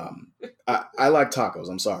 So I like tacos.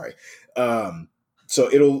 I'm sorry. So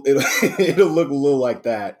it'll it'll look a little like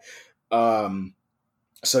that.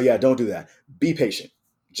 So yeah, don't do that. Be patient.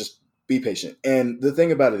 Just be patient. And the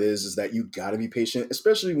thing about it is that you got to be patient,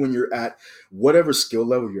 especially when you're at whatever skill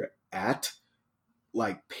level you're at.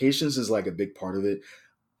 Like patience is like a big part of it.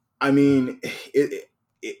 I mean,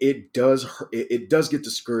 it does get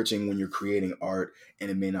discouraging when you're creating art and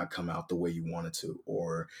it may not come out the way you want it to,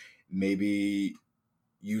 or maybe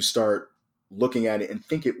you start looking at it and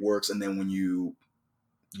think it works, and then when you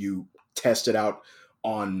test it out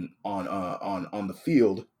on the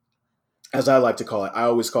field, as I like to call it, I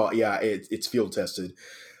always call it, it's field tested.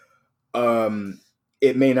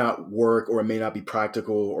 It may not work, or it may not be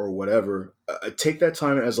practical, or whatever. Take that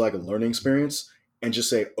time as like a learning experience and just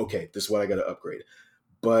say, okay, this is what I got to upgrade.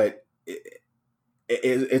 But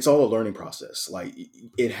it's all a learning process. Like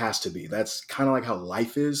it has to be. That's kind of like how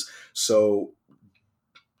life is. So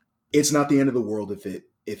it's not the end of the world if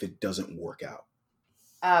it doesn't work out.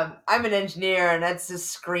 I'm an engineer, and that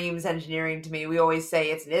just screams engineering to me. We always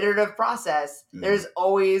say it's an iterative process. There's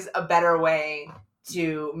always a better way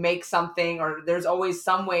to make something, or there's always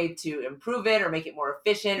some way to improve it or make it more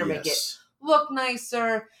efficient or make it look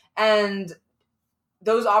nicer. And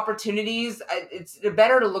those opportunities, it's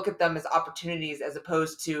better to look at them as opportunities as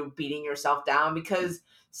opposed to beating yourself down, because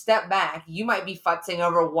step back, you might be futzing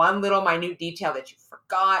over one little minute detail that you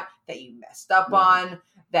forgot, that you messed up on,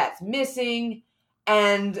 that's missing.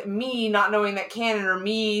 And me not knowing that canon, or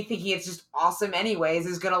me thinking it's just awesome anyways,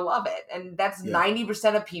 is going to love it. And that's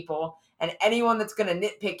 90% of people. And anyone that's going to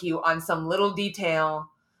nitpick you on some little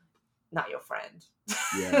detail, not your friend.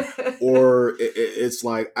 Yeah. Or it's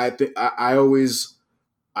like, I think I always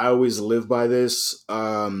live by this.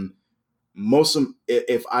 If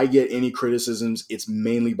I get any criticisms, it's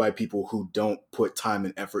mainly by people who don't put time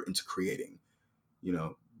and effort into creating. You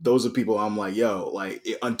know, those are people I'm like,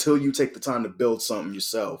 until you take the time to build something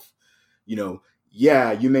yourself, you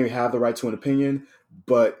may have the right to an opinion,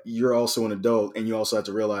 but you're also an adult, and you also have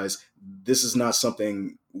to realize this is not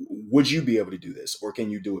something. Would you be able to do this, or can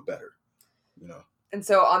you do it better? And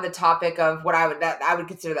so on the topic of what I would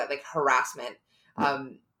consider that like harassment,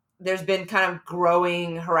 there's been kind of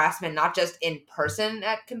growing harassment, not just in person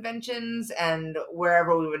at conventions and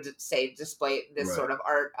wherever we would say display this sort of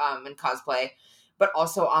art and cosplay, but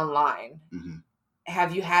also online. Mm-hmm.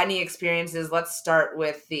 Have you had any experiences? Let's start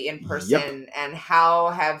with the in-person and how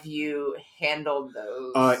have you handled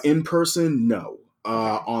those? In person, no.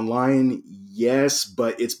 Online, yes,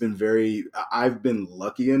 but I've been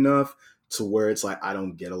lucky enough to where it's like I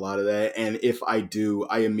don't get a lot of that. And if I do,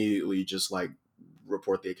 I immediately just like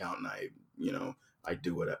report the account and I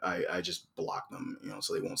do it. I just block them,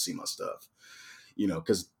 so they won't see my stuff,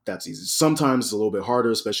 because that's easy. Sometimes it's a little bit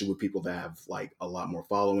harder, especially with people that have like a lot more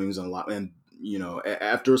followings and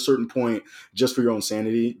after a certain point, just for your own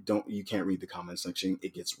sanity, you can't read the comment section.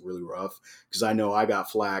 It gets really rough because I know I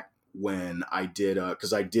got flack when I did,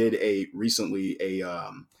 because I did recently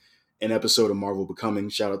an episode of Marvel Becoming.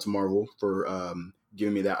 Shout out to Marvel for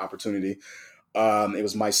giving me that opportunity. It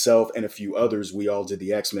was myself and a few others. We all did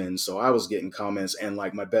the X-Men. So I was getting comments and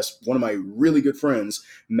like one of my really good friends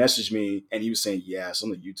messaged me and he was saying, yeah,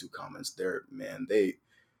 some of the YouTube comments there, man,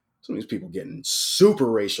 some of these people getting super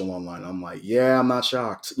racial online. I'm like, yeah, I'm not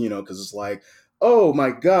shocked, because it's like, oh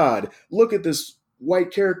my God, look at this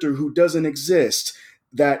white character who doesn't exist,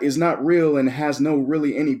 that is not real and has no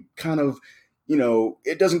really any kind of,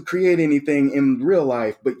 it doesn't create anything in real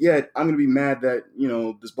life. But yet I'm going to be mad that,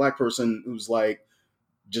 this black person who's like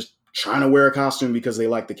just trying to wear a costume because they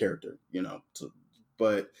like the character,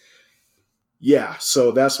 but yeah,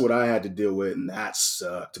 so that's what I had to deal with, and that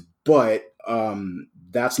sucked. But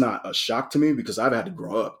that's not a shock to me because I've had to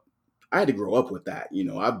grow up. I had to grow up with that.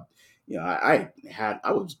 I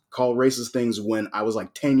was called racist things when I was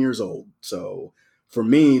like 10 years old. So for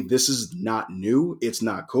me, this is not new. It's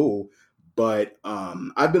not cool. But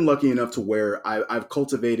I've been lucky enough to where I've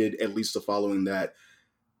cultivated at least a following that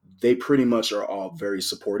they pretty much are all very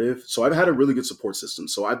supportive. So I've had a really good support system.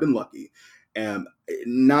 So I've been lucky. And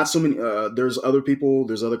not so many, there's other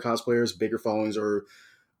cosplayers, bigger followings or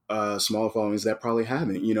smaller followings that probably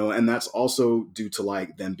haven't, and that's also due to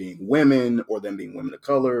like them being women or them being women of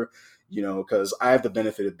color, because I have the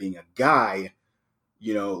benefit of being a guy,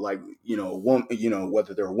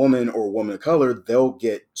 whether they're a woman or a woman of color, they'll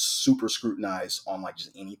get super scrutinized on like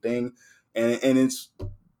just anything. And it's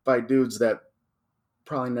by dudes that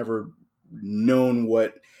probably never known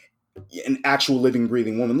what an actual living,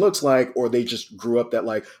 breathing woman looks like, or they just grew up that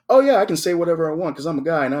like, oh yeah, I can say whatever I want because I'm a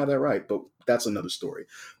guy and I have that right. But that's another story.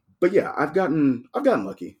 But yeah, I've gotten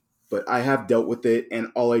lucky, but I have dealt with it.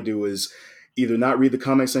 And all I do is either not read the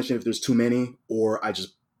comment section if there's too many, or I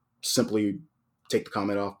just simply take the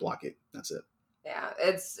comment off, block it. That's it. Yeah,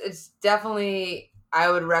 it's definitely,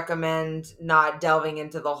 I would recommend not delving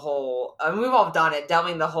into the whole, I mean, we've all done it,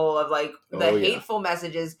 delving the whole of like the hateful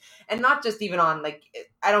messages, and not just even on like,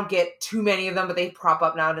 I don't get too many of them, but they prop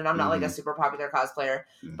up now, and I'm not like a super popular cosplayer,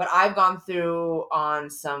 but I've gone through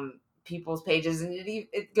on some people's pages, and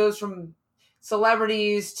it goes from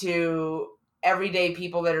celebrities to everyday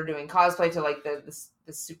people that are doing cosplay to like the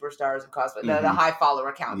superstars of cosplay, the high follower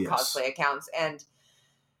account cosplay accounts, and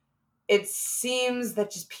it seems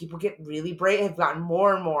that just people get really have gotten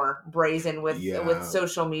more and more brazen with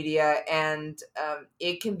social media, and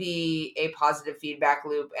it can be a positive feedback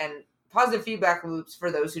loop. And positive feedback loops,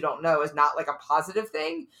 for those who don't know, is not like a positive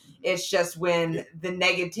thing. It's just when the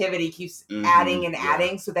negativity keeps adding and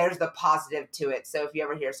adding. So there's the positive to it. So if you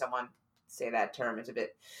ever hear someone say that term, it's a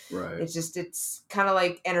bit, it's kind of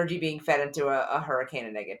like energy being fed into a hurricane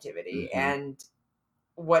of negativity. And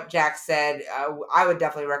what Jack said, I would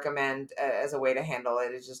definitely recommend as a way to handle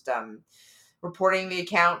it is just reporting the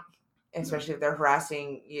account, especially if they're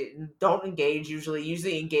harassing you. Don't engage.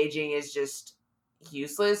 Usually engaging is just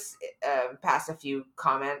useless. Past a few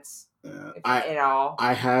comments.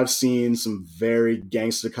 I have seen some very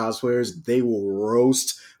gangster cosplayers. They will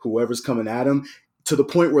roast whoever's coming at them to the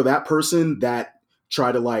point where that person that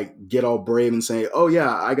try to like get all brave and say, oh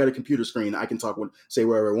yeah, I got a computer screen, I can say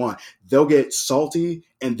whatever I want. They'll get salty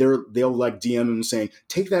and they'll like DM them saying,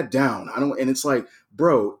 take that down. And it's like,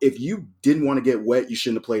 bro, if you didn't want to get wet, you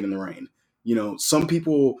shouldn't have played in the rain. Some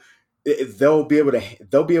people, they'll be able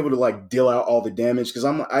to like deal out all the damage. Because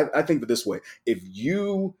I think that this way, if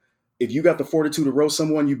you got the fortitude to roast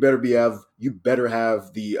someone, you better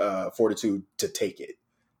have the fortitude to take it.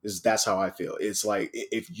 That's how I feel. It's like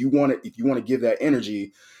if you want to give that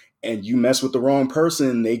energy, and you mess with the wrong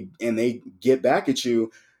person, they get back at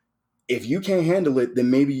you. If you can't handle it, then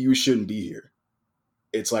maybe you shouldn't be here.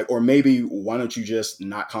 It's like, or maybe why don't you just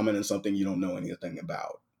not comment on something you don't know anything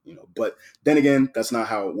about? But then again, that's not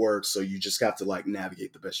how it works. So you just have to like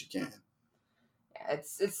navigate the best you can.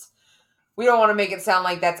 It's we don't want to make it sound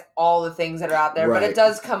like that's all the things that are out there, but it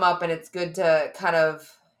does come up, and it's good to kind of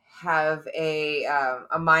have a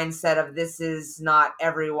mindset of this is not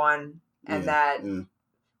everyone, and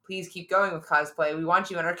please keep going with cosplay. We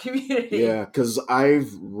want you in our community. Yeah, because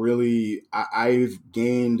I've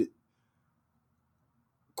gained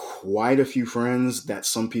quite a few friends that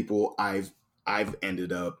some people I've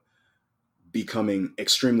ended up becoming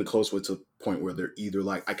extremely close with, to the point where they're either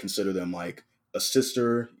like, I consider them like a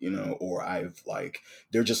sister, or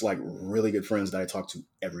they're just like really good friends that I talk to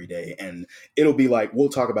every day. And it'll be like, we'll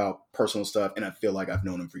talk about personal stuff, and I feel like I've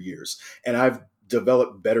known them for years. And I've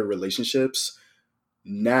developed better relationships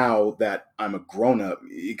now that I'm a grown up,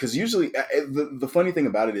 because usually the funny thing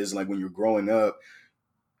about it is, like, when you're growing up,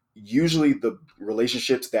 usually the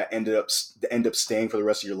relationships that end up staying for the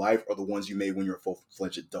rest of your life are the ones you made when you're a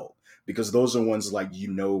full-fledged adult, because those are ones like,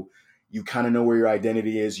 you kind of know where your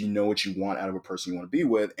identity is, what you want out of a person you want to be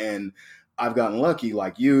with. And I've gotten lucky,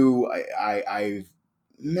 like you. I've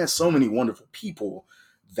met so many wonderful people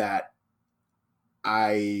that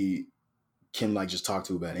I can like just talk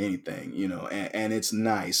to about anything, and it's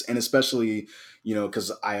nice. And especially,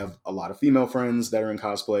 because I have a lot of female friends that are in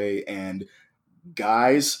cosplay, and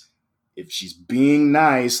guys, if she's being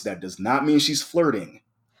nice, that does not mean she's flirting.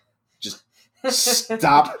 Just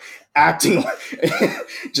stop acting like,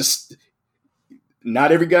 just,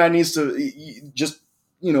 not every guy needs to just,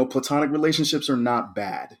 platonic relationships are not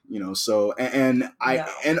bad, so, and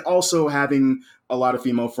also having a lot of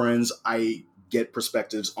female friends, I get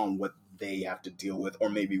perspectives on what they have to deal with, or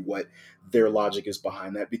maybe what their logic is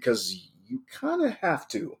behind that, because you kind of have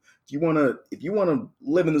to. If you want to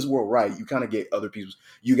live in this world right, you kind of get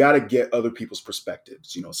you got to get other people's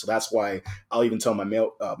perspectives, so that's why I'll even tell my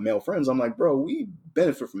male friends, I'm like, bro, we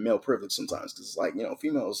benefit from male privilege sometimes, because it's like,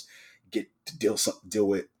 females get to deal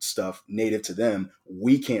with stuff native to them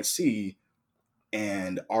we can't see,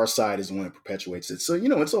 and our side is the one that perpetuates it. So,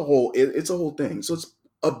 it's a whole thing. So it's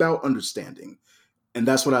about understanding. And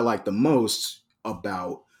that's what I like the most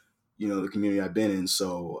about, the community I've been in.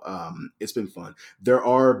 So it's been fun. There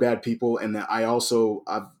are bad people, and that I have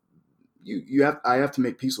to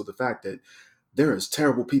make peace with the fact that there is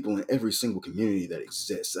terrible people in every single community that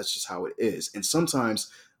exists. That's just how it is. And sometimes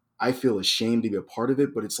I feel ashamed to be a part of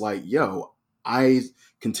it, but it's like, yo, I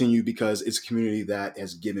continue because it's a community that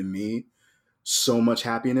has given me so much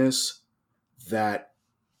happiness that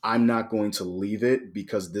I'm not going to leave it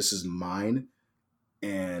because this is mine.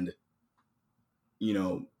 And,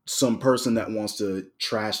 some person that wants to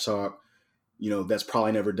trash talk, that's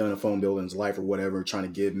probably never done a phone bill in his life or whatever, trying to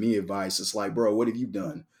give me advice. It's like, bro, what have you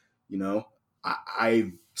done?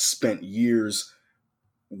 I've spent years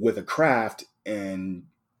with a craft, and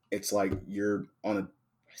it's like you're on a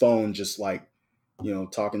phone just like,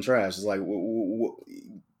 talking trash. It's like,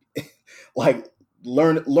 like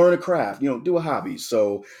learn a craft, do a hobby.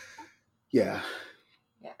 So yeah.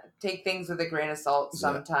 Take things with a grain of salt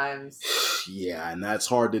sometimes. Yeah, and that's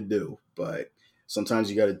hard to do, but sometimes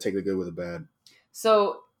you got to take the good with the bad.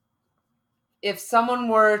 So if someone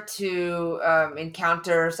were to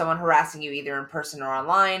encounter someone harassing you either in person or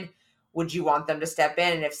online, would you want them to step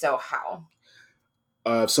in? And if so, how?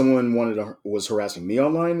 If someone was harassing me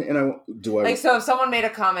online, and so if someone made a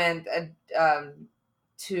comment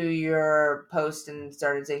to your post and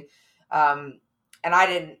started saying, and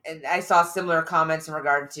I saw similar comments in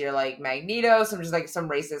regard to your like Magneto, some just like some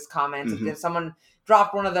racist comments. Mm-hmm. If someone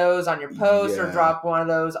dropped one of those on your post or dropped one of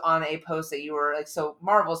those on a post that you were like, so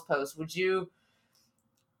Marvel's post,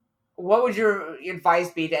 what would your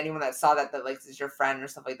advice be to anyone that saw that like is your friend or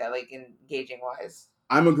stuff like that, like engaging wise?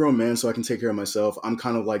 I'm a grown man, so I can take care of myself. I'm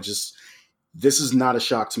kind of like, this is not a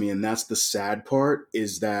shock to me. And that's the sad part,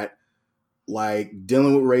 is that like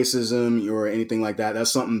dealing with racism or anything like that,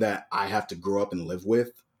 that's something that I have to grow up and live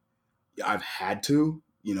with. I've had to,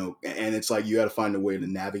 and it's like, you got to find a way to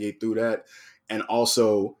navigate through that. And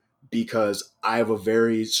also because I have a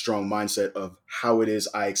very strong mindset of how it is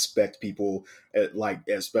I expect people, like,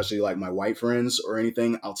 especially like my white friends or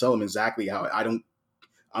anything, I'll tell them exactly how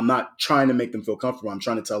I'm not trying to make them feel comfortable. I'm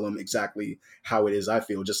trying to tell them exactly how it is I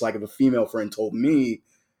feel. Just like if a female friend told me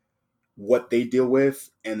what they deal with,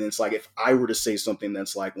 and it's like, if I were to say something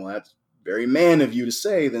that's like, well, that's very man of you to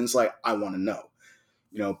say, then it's like, I want to know,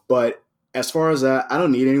 but as far as that, I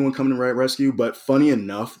don't need anyone coming to rescue. But funny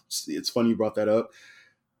enough, it's funny you brought that up.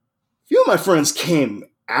 A few of my friends came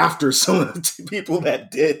after some of the people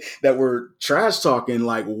that were trash talking.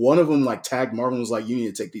 Like one of them like tagged Marvel and was like, you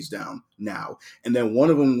need to take these down now. And then one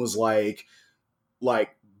of them was like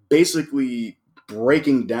basically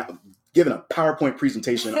breaking down, giving a PowerPoint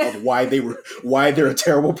presentation of why they're a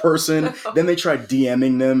terrible person. Then they tried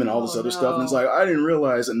DMing them and all this other stuff. And it's like, I didn't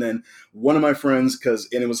realize. And then one of my friends,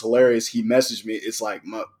 and it was hilarious, he messaged me. It's like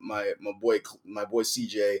my boy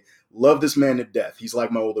CJ, love this man to death. He's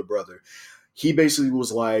like my older brother. He basically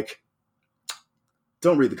was like,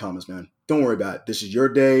 don't read the comments, man. Don't worry about it. This is your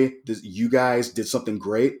day. You guys did something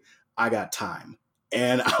great. I got time.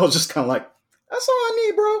 And I was just kind of like, that's all I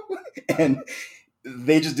need, bro. And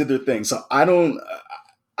they just did their thing. So I don't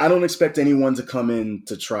expect anyone to come in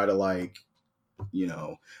to try to like,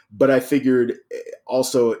 but I figured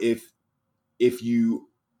also if you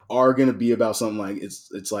are going to be about something, like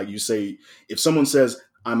it's like you say, if someone says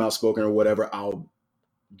I'm outspoken or whatever, I'll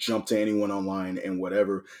jump to anyone online and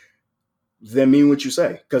whatever, then mean what you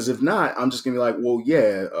say. Because if not, I'm just going to be like, well,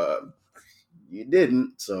 yeah, you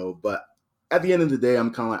didn't. So, but at the end of the day,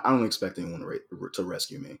 I'm kind of like, I don't expect anyone to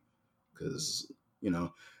rescue me. Because,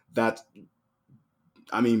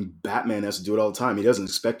 Batman has to do it all the time. He doesn't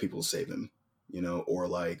expect people to save him, or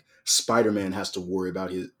like Spider-Man has to worry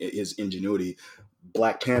about his ingenuity.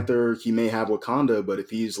 Black Panther, he may have Wakanda, but if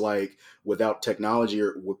he's like without technology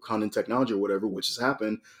or Wakandan technology or whatever, which has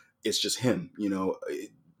happened, it's just him,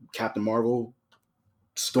 Captain Marvel,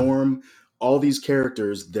 Storm, all these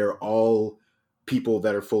characters, they're all people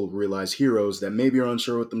that are full of realized heroes that maybe are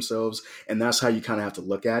unsure with themselves. And that's how you kind of have to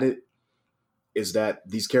look at it, is that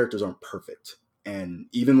these characters aren't perfect. And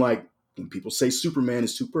even like when people say Superman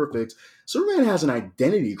is too perfect, Superman has an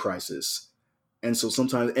identity crisis. And so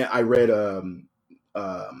sometimes I read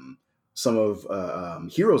some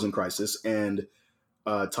of Heroes in Crisis, and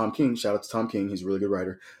Tom King, shout out to Tom King, he's a really good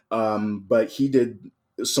writer. But he did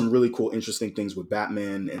some really cool, interesting things with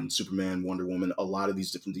Batman and Superman, Wonder Woman, a lot of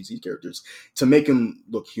these different DC characters to make them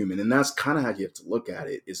look human. And that's kind of how you have to look at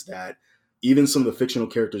it, is that even some of the fictional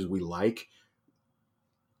characters we like,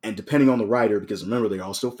 and depending on the writer, because remember, they're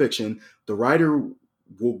all still fiction, the writer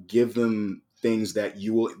will give them things that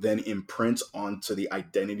you will then imprint onto the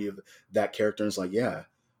identity of that character. And it's like, yeah,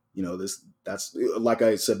 that's like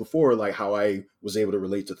I said before, like how I was able to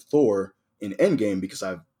relate to Thor in Endgame, because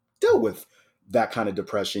I've dealt with that kind of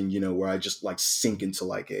depression, where I just like sink into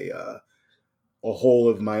like a hole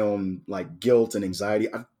of my own like guilt and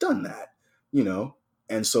anxiety. I've done that,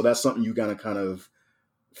 and so that's something you gotta kind of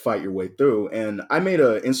fight your way through. And I made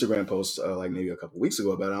an Instagram post like maybe a couple weeks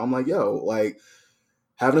ago about it. I'm like, yo, like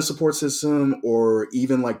having a support system, or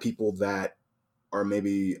even like people that are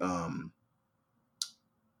maybe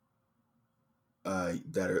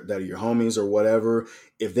that are your homies or whatever,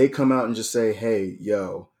 if they come out and just say, hey,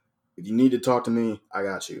 yo, if you need to talk to me, I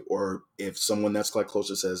got you. Or if someone that's like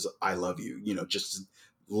closer says, I love you, just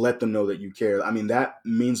let them know that you care. I mean, that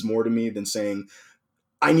means more to me than saying,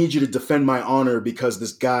 I need you to defend my honor because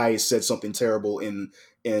this guy said something terrible in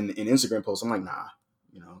Instagram posts. I'm like, nah,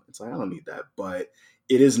 it's like, I don't need that. But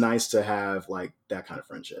it is nice to have like that kind of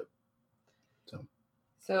friendship.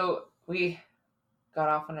 So we got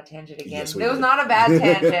off on a tangent again. Yes, it was not a bad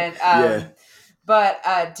tangent. Yeah.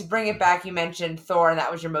 But to bring it back, you mentioned Thor, and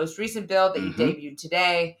that was your most recent build that you debuted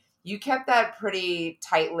today. You kept that pretty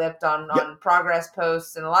tight-lipped on progress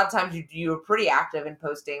posts, and a lot of times you were pretty active in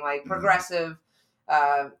posting like progressive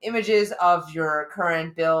images of your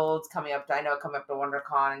current builds coming up to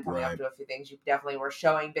WonderCon and coming up to a few things. You definitely were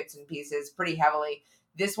showing bits and pieces pretty heavily.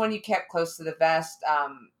 This one you kept close to the vest.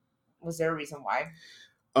 Was there a reason why?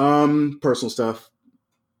 Personal stuff.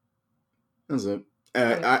 That's it.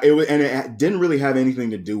 It didn't really have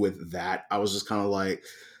anything to do with that. I was just kind of like,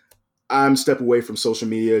 I'm stepping away from social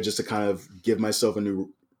media just to kind of give myself a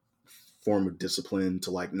new form of discipline,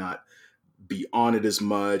 to like not be on it as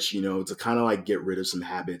much, to kind of like get rid of some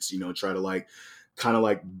habits, try to like kind of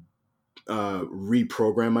like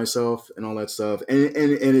reprogram myself and all that stuff. And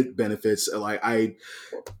it benefits. Like I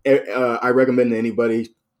recommend to anybody,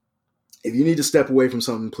 if you need to step away from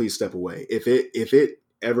something, please step away. If it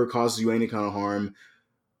ever causes you any kind of harm,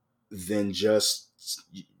 then just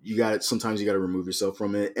sometimes you got to remove yourself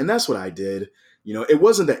from it. And that's what I did. It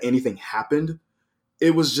wasn't that anything happened.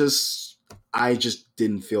 It was just, I just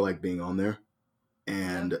didn't feel like being on there.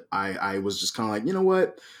 And I was just kind of like, you know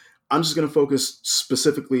what? I'm just going to focus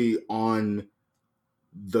specifically on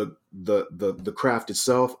the craft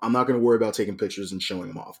itself. I'm not going to worry about taking pictures and showing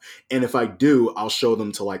them off. And if I do, I'll show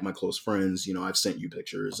them to like my close friends. I've sent you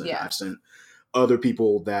pictures, and I've sent other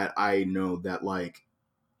people that I know that like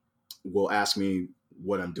will ask me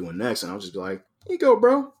what I'm doing next. And I'll just be like, here you go,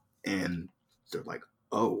 bro. And they're like,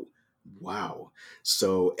 oh, wow.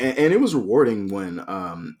 So, and it was rewarding when,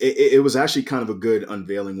 it was actually kind of a good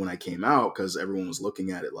unveiling when I came out, because everyone was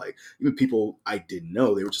looking at it, like even people I didn't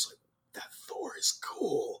know, they were just like, that Thor is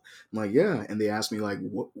cool. I'm like, yeah. And they asked me like,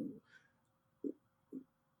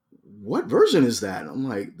 what version is that? And I'm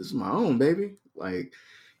like, this is my own, baby. Like,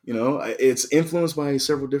 it's influenced by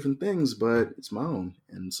several different things, but it's my own.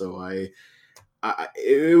 And so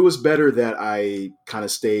it was better that I kind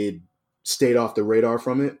of stayed off the radar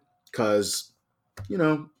from it, because, you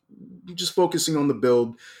know, just focusing on the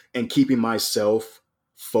build and keeping myself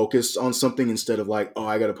focused on something instead of like, oh,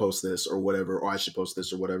 I got to post this or whatever, or I should post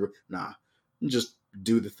this or whatever. Nah, just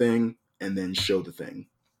do the thing and then show the thing.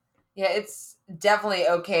 Yeah, it's definitely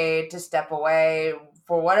okay to step away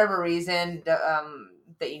for whatever reason that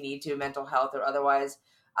you need to, mental health or otherwise.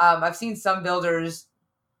 I've seen some builders,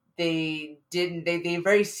 they're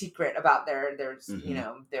very secret about their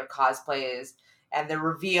their cosplays and their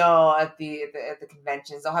reveal at the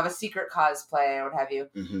conventions. They'll have a secret cosplay or what have you.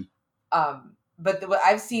 But what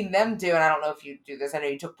I've seen them do, and I don't know if you do this, I know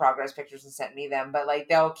you took progress pictures and sent me them, but like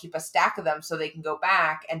they'll keep a stack of them so they can go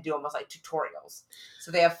back and do almost like tutorials. So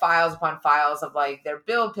they have files upon files of like their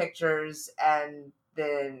build pictures, and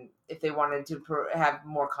then if they wanted to have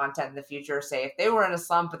more content in the future, say if they were in a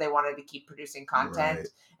slump but they wanted to keep producing content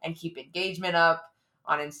and keep engagement up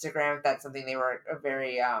on Instagram, if that's something they were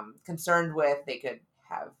very concerned with, they could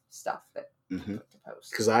have stuff that to post.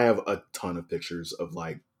 Because I have a ton of pictures of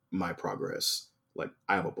like my progress. Like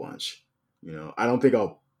I have a bunch, I don't think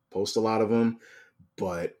I'll post a lot of them,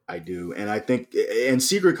 but I do. And I think, and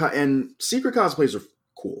secret cosplays are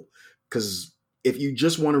cool, because if you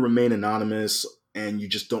just want to remain anonymous and you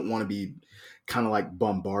just don't want to be kind of like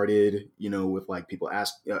bombarded, with like people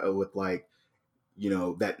with like,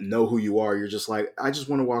 that know who you are, you're just like, I just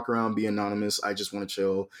want to walk around, be anonymous. I just want to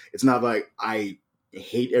chill. It's not like I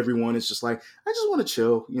hate everyone. It's just like, I just want to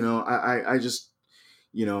chill. I just,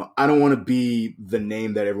 I don't want to be the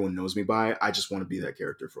name that everyone knows me by. I just want to be that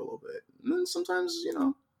character for a little bit. And then sometimes, it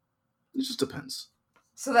just depends.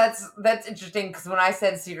 So that's interesting, because when I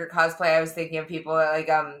said secret cosplay, I was thinking of people like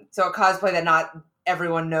so a cosplay that not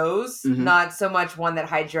everyone knows, not so much one that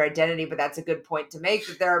hides your identity, but that's a good point to make,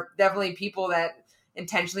 that there are definitely people that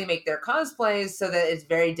intentionally make their cosplays so that it's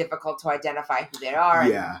very difficult to identify who they are.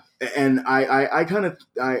 Yeah, and I kind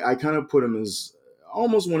of put them as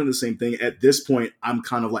almost one and the same thing. At this point, I'm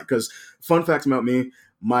kind of like, because fun fact about me,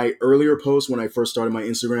 my earlier posts when I first started my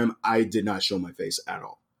Instagram, I did not show my face at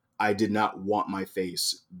all. I did not want my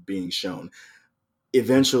face being shown.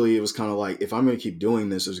 Eventually, it was kind of like, if I'm going to keep doing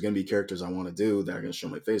this, there's going to be characters I want to do that are going to show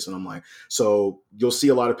my face. And I'm like, so you'll see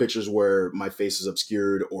a lot of pictures where my face is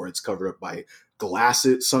obscured or it's covered up by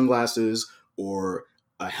sunglasses, or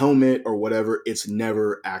a helmet or whatever. It's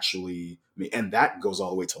never actually me. And that goes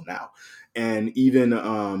all the way till now. And even,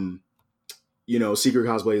 secret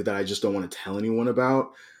cosplays that I just don't want to tell anyone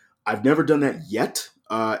about. I've never done that yet.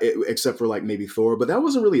 Except for like maybe Thor, but that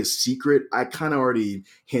wasn't really a secret. I kind of already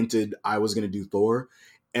hinted I was going to do Thor,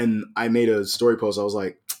 and I made a story post. I was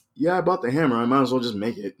like, yeah, I bought the hammer. I might as well just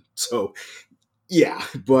make it. So yeah,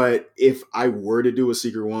 but if I were to do a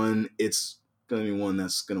secret one, it's going to be one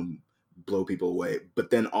that's going to blow people away. But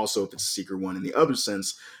then also if it's a secret one in the other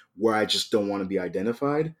sense, where I just don't want to be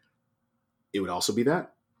identified, it would also be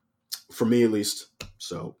that, for me at least.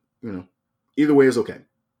 So, either way is okay.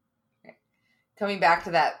 Coming back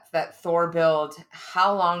to that Thor build,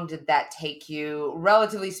 how long did that take you,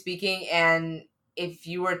 relatively speaking? And if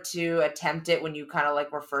you were to attempt it when you kind of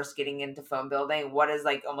like were first getting into foam building, what is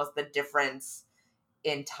like almost the difference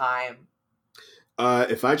in time?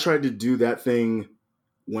 If I tried to do that thing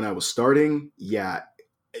when I was starting, yeah,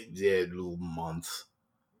 it did a month,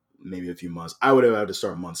 maybe a few months. I would have had to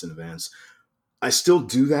start months in advance. I still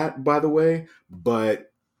do that, by the way, but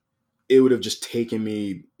it would have just taken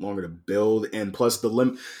me longer to build. And plus the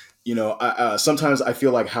limit, sometimes I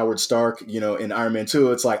feel like Howard Stark, in Iron Man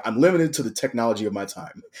 2, it's like, I'm limited to the technology of my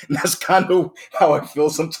time. And that's kind of how I feel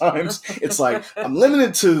sometimes. It's like, I'm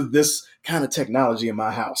limited to this kind of technology in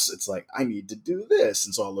my house. It's like, I need to do this.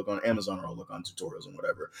 And so I'll look on Amazon or I'll look on tutorials and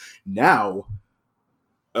whatever. Now,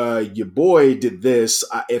 your boy did this.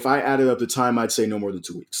 If I added up the time, I'd say no more than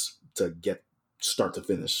 2 weeks to get start to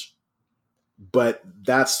finish. But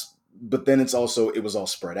then it was all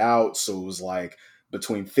spread out. So it was like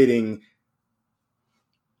between fitting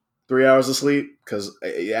 3 hours of sleep, because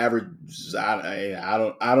average,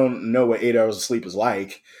 I don't know what 8 hours of sleep is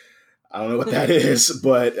like. I don't know what that is,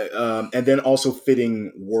 but, and then also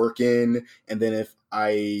fitting work in. And then if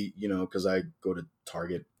I, cause I go to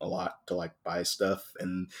Target a lot to like buy stuff,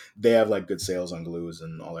 and they have like good sales on glues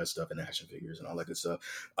and all that stuff, and action figures and all that good stuff.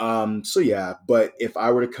 So yeah, but if I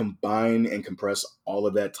were to combine and compress all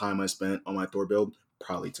of that time I spent on my Thor build,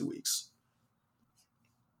 probably 2 weeks.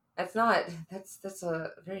 That's not, that's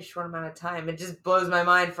a very short amount of time. It just blows my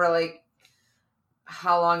mind for like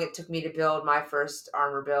how long it took me to build my first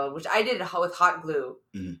armor build, which I did with hot glue,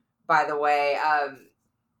 by the way.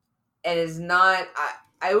 It is not,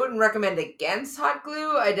 I wouldn't recommend against hot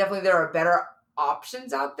glue. There are better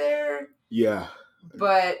options out there. Yeah.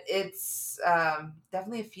 But it's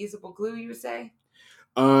definitely a feasible glue, you would say?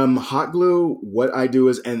 Hot glue, what I do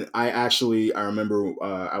is, and I remember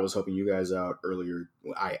I was helping you guys out earlier.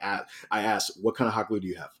 I asked, what kind of hot glue do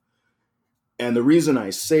you have? And the reason I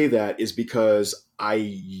say that is because I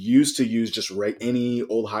used to use just any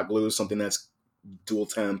old hot glue, something that's dual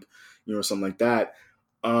temp, something like that.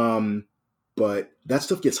 But that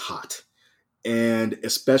stuff gets hot. And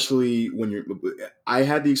especially I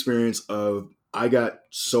had the experience of, I got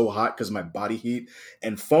so hot because of my body heat,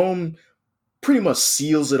 and foam pretty much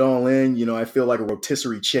seals it all in. I feel like a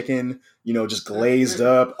rotisserie chicken, just glazed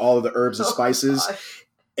up, all of the herbs and spices.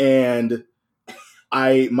 And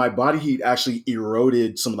my body heat actually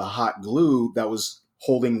eroded some of the hot glue that was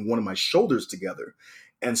holding one of my shoulders together.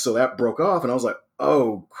 And so that broke off, and I was like,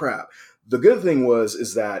 oh crap. The good thing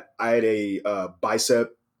is that I had a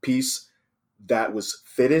bicep piece that was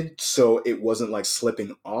fitted, so it wasn't like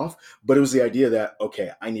slipping off, but it was the idea that,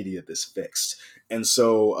 okay, I need to get this fixed. And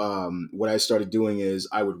so what I started doing is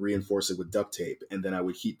I would reinforce it with duct tape, and then I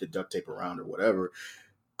would heat the duct tape around or whatever.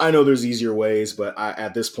 I know there's easier ways, but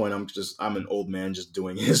at this point, I'm an old man just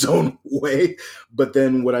doing his own way. But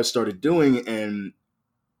then what I started doing, and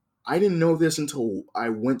I didn't know this until I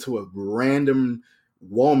went to a random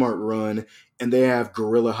Walmart run, and they have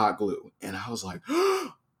Gorilla Hot Glue. And I was like,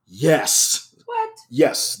 yes. What?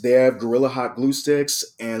 Yes, they have Gorilla Hot Glue sticks.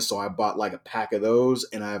 And so I bought like a pack of those,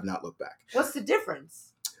 and I have not looked back. What's the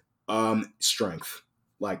difference? Strength,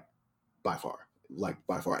 by far.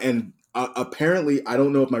 And apparently, I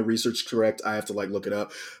don't know if my research is correct. I have to look it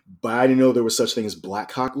up. But I didn't know there was such thing as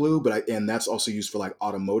black hot glue. And that's also used for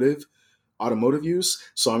automotive use.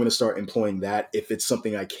 So I'm going to start employing that if it's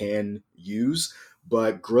something I can use.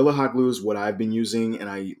 But Gorilla Hot Glue is what I've been using, and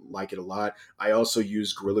I like it a lot. I also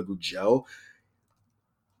use Gorilla Glue Gel.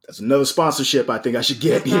 That's another sponsorship I think I should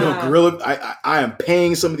get. Gorilla. I am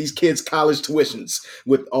paying some of these kids' college tuitions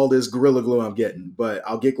with all this Gorilla Glue I'm getting. But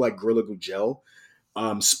I'll get Gorilla Glue Gel,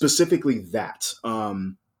 specifically that.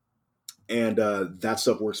 And that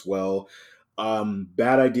stuff works well.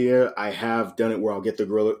 Bad idea. I have done it where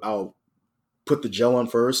I'll put the gel on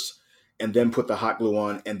first, and then put the hot glue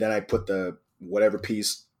on, and then I put the whatever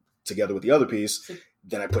piece together with the other piece.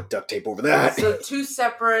 Then I put duct tape over that. So 2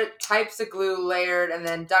 separate types of glue layered, and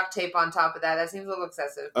then duct tape on top of that. That seems a little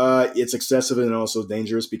excessive. It's excessive and also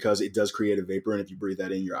dangerous because it does create a vapor, and if you breathe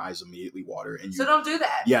that in, your eyes immediately water. So don't do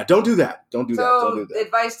that. Yeah, don't do that. Don't do that. Don't do that.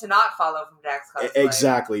 Advice to not follow from Jack's Cosplay.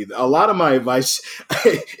 Exactly. A lot of my advice,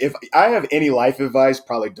 if I have any life advice,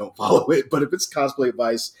 probably don't follow it. But if it's cosplay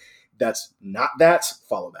advice that's not that,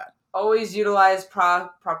 follow that. Always utilize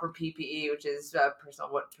proper PPE, which is personal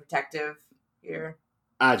protective gear.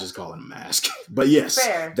 I just call it a mask. But yes,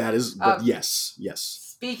 fair. That is, but yes.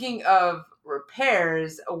 Speaking of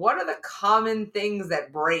repairs, what are the common things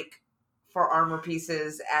that break for armor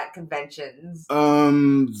pieces at conventions?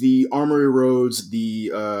 The armory roads,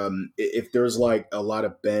 if there's a lot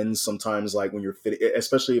of bends, sometimes when you're fitting,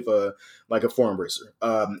 especially if a forearm bracer.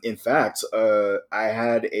 In fact, I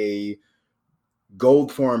had a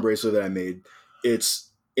gold forearm bracer that I made.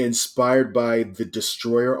 It's inspired by the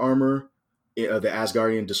Destroyer armor, the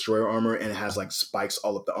Asgardian Destroyer armor, and it has spikes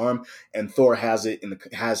all up the arm. And Thor has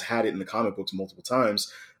had it in the comic books multiple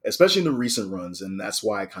times, especially in the recent runs, and that's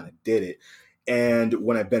why I kind of did it. And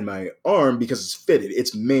when I bend my arm, because it's fitted,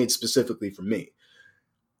 it's made specifically for me.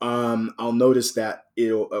 I'll notice that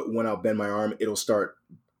when I'll bend my arm, it'll start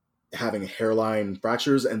having hairline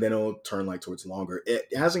fractures, and then it'll turn towards longer. It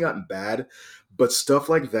hasn't gotten bad, but stuff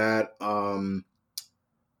like that,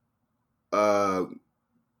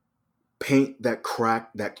 paint that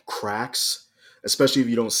cracks, especially if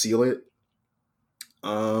you don't seal it.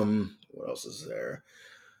 What else is there?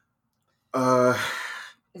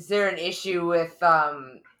 Is there an issue with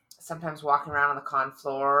sometimes walking around on the con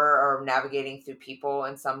floor or navigating through people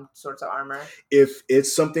in some sorts of armor? If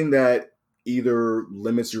it's something that either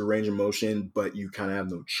limits your range of motion, but you kind of have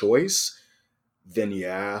no choice, then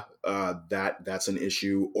yeah, that's an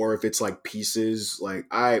issue. Or if it's pieces,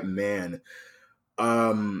 I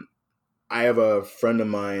have a friend of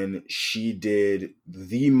mine, she did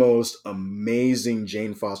the most amazing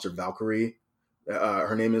Jane Foster Valkyrie.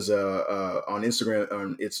 Her name is on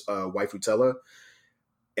Instagram, it's Waifutella.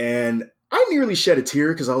 And I nearly shed a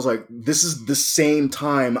tear because I was like, this is the same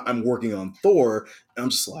time I'm working on Thor. And I'm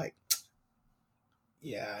just like,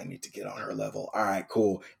 Yeah, I need to get on her level. All right,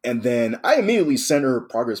 cool. And then I immediately sent her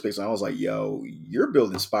progress pics, and I was like, "Yo, your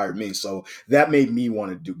build inspired me." So that made me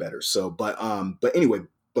want to do better. So, but anyway,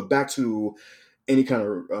 but back to any kind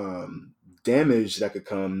of damage that could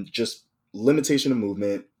come, just limitation of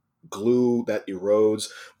movement, glue that erodes,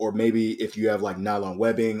 or maybe if you have like nylon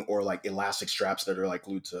webbing or like elastic straps that are like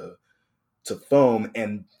glued to foam,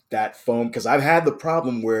 and that foam, because I've had the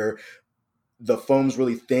problem where the foam's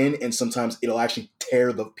really thin and sometimes it'll actually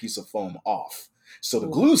tear the piece of foam off. So the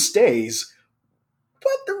glue stays,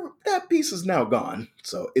 but that piece is now gone.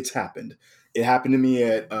 So it's happened. It happened to me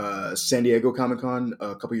at San Diego Comic Con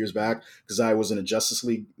a couple years back because I was in a Justice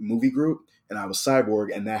League movie group and I was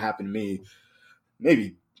Cyborg, and that happened to me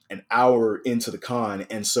maybe an hour into the con,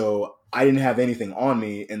 and so I didn't have anything on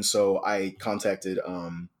me, and so I contacted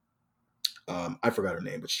I forgot her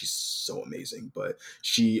name, but she's so amazing. But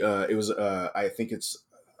she it was I think it's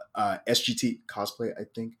SGT cosplay, I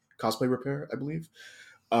think cosplay repair, I believe.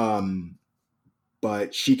 Um,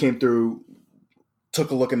 but she came through,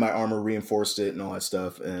 took a look at my armor, reinforced it, and all that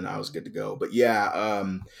stuff, and I was good to go. But yeah,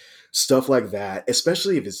 stuff like that,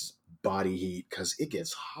 especially if it's body heat, because it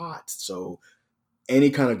gets hot. So any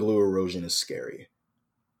kind of glue erosion is scary.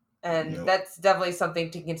 And that's definitely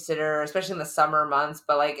something to consider, especially in the summer months.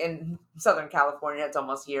 But like in Southern California, it's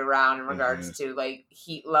almost year round in regards to like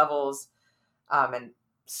heat levels, and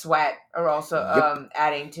sweat are also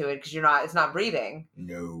adding to it because it's not breathing.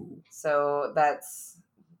 No. So that's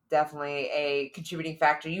definitely a contributing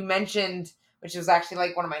factor. You mentioned, which was actually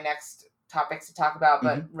like one of my next topics to talk about,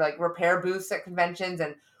 but like repair booths at conventions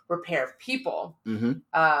and repair of people.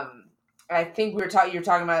 I think you're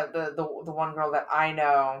talking about the one girl that I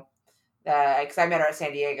know, because I met her at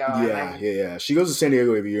San Diego. Yeah. She goes to San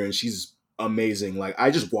Diego every year, and she's amazing. Like I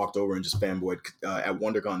just walked over and just fanboyed at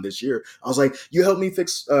WonderCon this year. I was like, "You helped me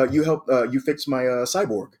fix. You fixed my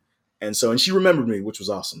cyborg," and she remembered me, which was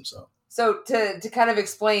awesome. So to kind of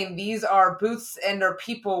explain, these are booths and are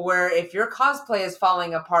people where if your cosplay is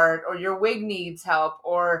falling apart or your wig needs help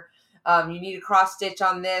or you need a cross stitch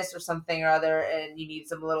on this or something or other, and you need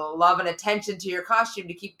some little love and attention to your costume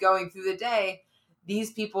to keep going through the day,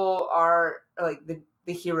 these people are like the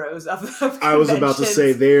heroes of the I was about to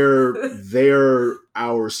say they're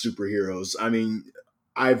our superheroes. I mean,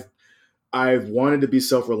 I've wanted to be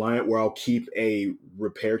self-reliant where I'll keep a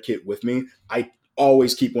repair kit with me. I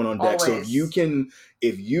always keep one on deck. Always. So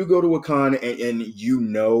if you go to a con and you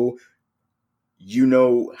know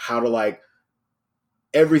how to like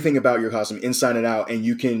everything about your costume inside and out, and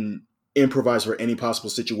you can improvise for any possible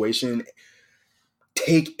situation,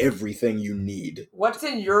 take everything you need. What's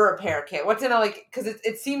in your repair kit? What's in because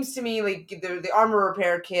it seems to me like the armor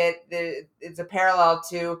repair kit, it's a parallel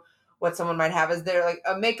to what someone might have is there like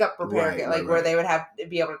a makeup repair kit, like where they would have to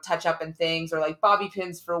be able to touch up and things, or like bobby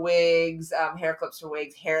pins for wigs, hair clips for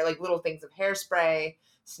wigs, hair, like little things of hairspray,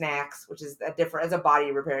 snacks, which is as a body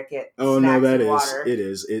repair kit. Oh no, that is water. It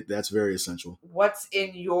is. That's very essential. What's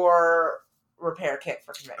in your repair kit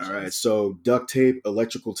for conventions? All right, so duct tape,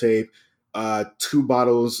 electrical tape, 2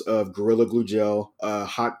 bottles of Gorilla Glue gel,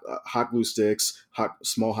 hot glue sticks,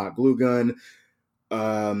 small hot glue gun,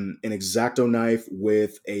 an X-Acto knife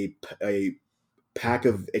with a pack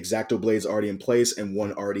of X-Acto blades already in place and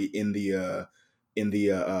one already in the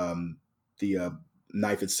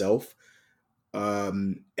knife itself.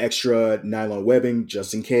 Extra nylon webbing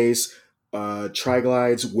just in case.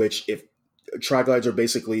 Triglides, which triglides are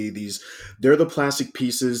basically they're the plastic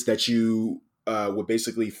pieces that you would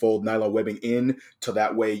basically fold nylon webbing in to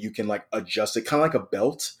that way you can like adjust it, kind of like a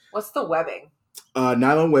belt. What's the webbing?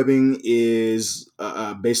 Nylon webbing is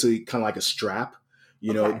basically kind of like a strap.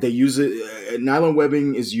 They use it. Nylon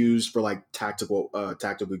webbing is used for like tactical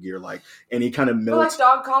gear, like any kind of military. Like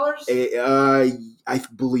dog collars. I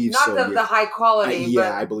believe not so. Not the high quality,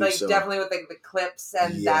 but I believe like so. Definitely with like the clips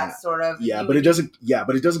and that sort of. Yeah, but it doesn't. Yeah,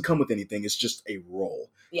 but it doesn't come with anything. It's just a roll.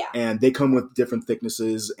 Yeah, and they come with different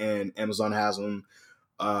thicknesses, and Amazon has them.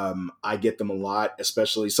 I get them a lot,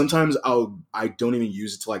 especially sometimes I don't even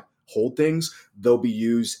use it to like hold things. They'll be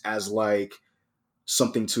used as like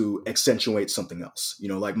something to accentuate something else.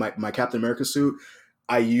 Like my Captain America suit,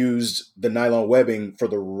 I used the nylon webbing for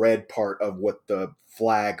the red part of what the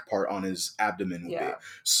flag part on his abdomen would be.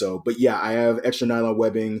 So, but yeah, I have extra nylon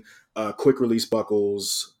webbing, quick release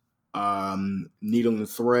buckles, needle and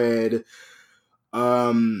thread.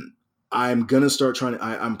 I'm gonna start trying to.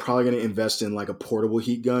 I'm probably gonna invest in like a portable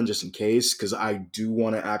heat gun just in case, because I do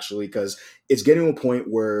want to actually, because it's getting to a point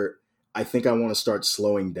where I think I want to start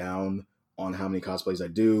slowing down on how many cosplays I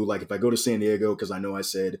do. Like if I go to San Diego, because I know I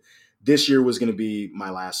said this year was going to be my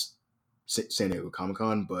last San Diego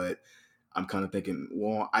Comic-Con, but I'm kind of thinking,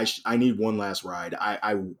 well, I need one last ride.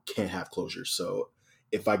 I can't have closure. So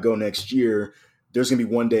if I go next year, there's going to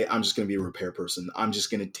be one day I'm just going to be a repair person. I'm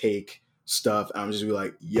just going to take stuff. And I'm just going to be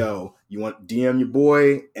like, yo, you want DM your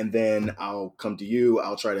boy? And then I'll come to you.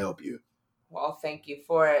 I'll try to help you. Well, thank you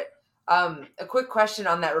for it. A quick question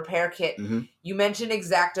on that repair kit. Mm-hmm. You mentioned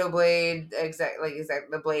X-Acto blade,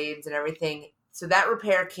 the blades and everything. So that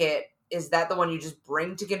repair kit, is that the one you just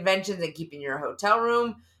bring to conventions and keep in your hotel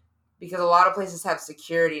room? Because a lot of places have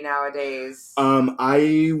security nowadays.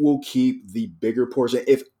 I will keep the bigger portion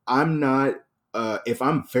if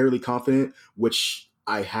I'm fairly confident, which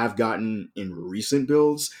I have gotten in recent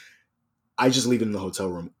builds. I just leave it in the hotel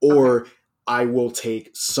room, or I will take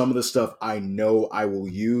some of the stuff I know I will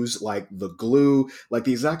use, like the glue, like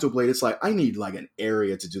the X-Acto blade. It's like I need like an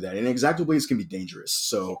area to do that, and X-Acto blades can be dangerous.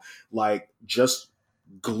 So like just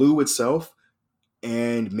glue itself,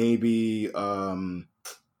 and maybe some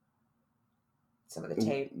of the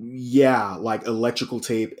tape. Yeah, like electrical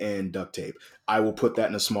tape and duct tape. I will put that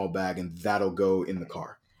in a small bag, and that'll go in the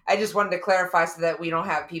car. I just wanted to clarify so that we don't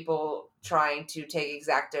have people trying to take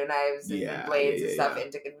X-Acto knives and blades and stuff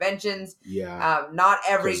into conventions. Yeah. Not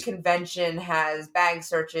every convention has bag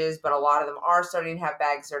searches, but a lot of them are starting to have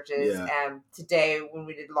bag searches. Yeah. And today, when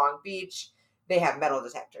we did Long Beach, they have metal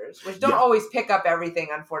detectors, which don't always pick up everything,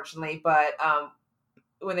 unfortunately. But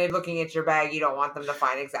when they're looking at your bag, you don't want them to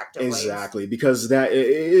find X-Acto blades. Exactly, because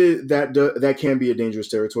that can be a dangerous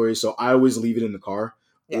territory. So I always leave it in the car.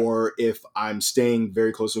 Yeah. Or if I'm staying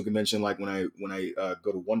very close to a convention, like when I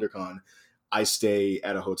go to WonderCon, I stay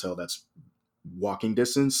at a hotel that's walking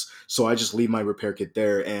distance. So I just leave my repair kit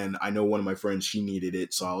there. And I know one of my friends, she needed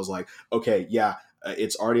it. So I was like, okay, yeah,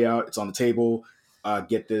 it's already out. It's on the table.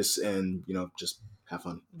 Get this and, just have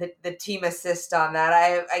fun. The team assist on that.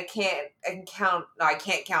 I can't count.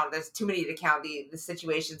 There's too many to count the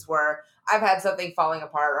situations where I've had something falling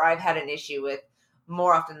apart or I've had an issue with.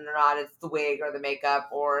 More often than not, it's the wig or the makeup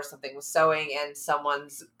or something with sewing, and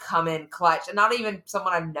someone's come in clutch, and not even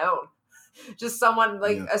someone I've known, just someone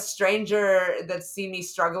a stranger that's seen me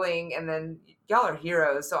struggling, and then y'all are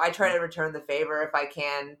heroes. So I try to return the favor if I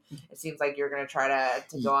can. It seems like you're going to try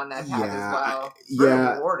to go on that path as well. It's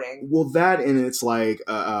very rewarding. Well, that, and it's like,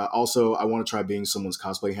 also I want to try being someone's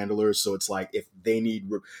cosplay handler. So it's like, if they need,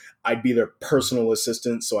 I'd be their personal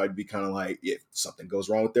assistant. So I'd be kind of like, if something goes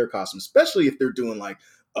wrong with their costume, especially if they're doing like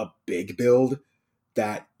a big build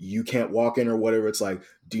that you can't walk in or whatever. It's like,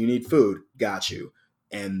 do you need food? Got you.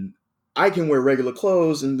 And I can wear regular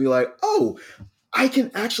clothes and be like, oh, I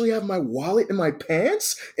can actually have my wallet in my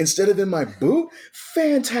pants instead of in my boot?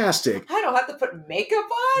 Fantastic. I don't have to put makeup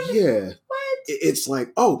on? Yeah. What? It's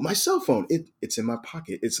like, oh, my cell phone. It's in my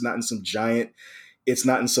pocket. It's not in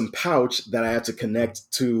some pouch that I have to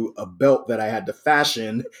connect to a belt that I had to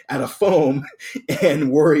fashion out of foam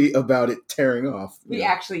and worry about it tearing off. We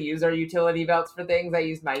actually use our utility belts for things. I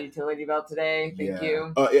used my utility belt today. Thank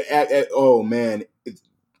you. Oh, man.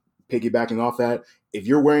 Piggybacking off that, if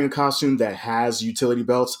you're wearing a costume that has utility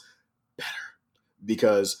belts, better.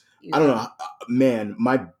 Because, I don't know, man,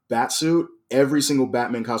 my bat suit, every single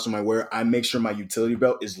Batman costume I wear, I make sure my utility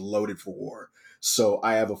belt is loaded for war. So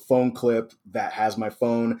I have a phone clip that has my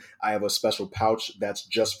phone. I have a special pouch that's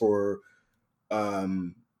just for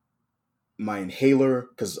my inhaler,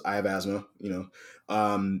 because I have asthma,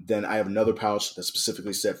 Then I have another pouch that's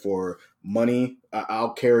specifically set for money.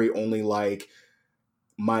 I'll carry only like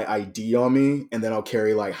my ID on me, and then I'll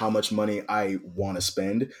carry like how much money I want to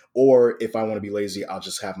spend. Or if I want to be lazy, I'll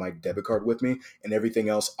just have my debit card with me, and everything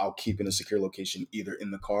else I'll keep in a secure location, either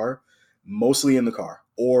in the car, mostly in the car,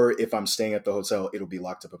 or if I'm staying at the hotel, it'll be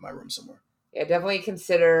locked up in my room somewhere. Yeah, definitely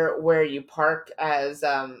consider where you park as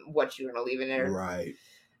what you're going to leave in there. Right.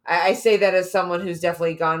 I say that as someone who's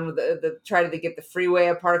definitely gone with the try to get the freeway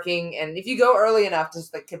of parking. And if you go early enough to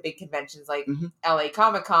like big conventions like LA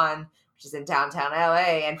Comic-Con, which is in downtown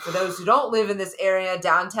LA. And for those who don't live in this area,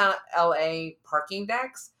 downtown LA parking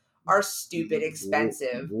decks are stupid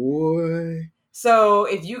expensive. Boy. So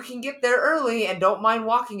if you can get there early and don't mind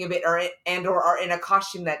walking a bit, or are in a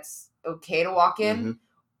costume that's okay to walk in,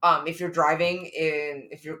 if you're driving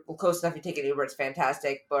if you're close enough, you take an Uber, it's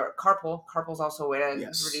fantastic. But carpool's also a way to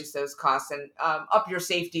reduce those costs and up your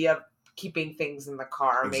safety of keeping things in the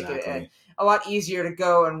car, make it a lot easier to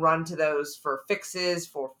go and run to those for fixes,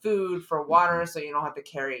 for food, for water, so you don't have to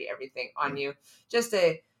carry everything on you. Just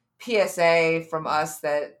a PSA from us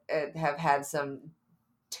that have had some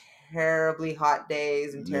terribly hot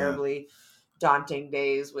days and terribly daunting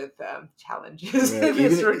days with challenges in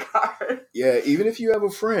this regard. Yeah, even if you have a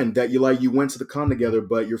friend that you went to the con together,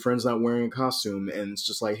 but your friend's not wearing a costume, and it's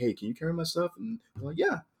just like, hey, can you carry my stuff? And you're like,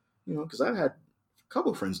 yeah, because I've had a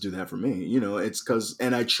couple of friends do that for me. It's because,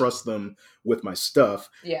 and I trust them with my stuff.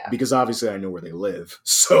 Yeah. Because obviously I know where they live.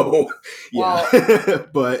 So, yeah. Well,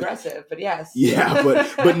 but aggressive, but yes. Yeah,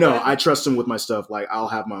 but no, I trust him with my stuff. Like, I'll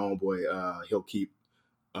have my own boy. He'll keep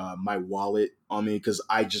my wallet on me because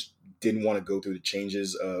I just didn't want to go through the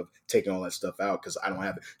changes of taking all that stuff out because I don't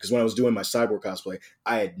have it. Because when I was doing my Cyborg cosplay,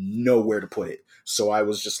 I had nowhere to put it. So I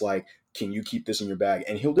was just like, can you keep this in your bag?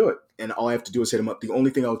 And he'll do it. And all I have to do is hit him up. The only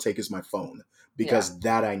thing I'll take is my phone because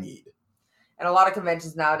that I need. And a lot of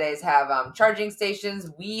conventions nowadays have charging stations.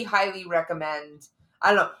 We highly recommend...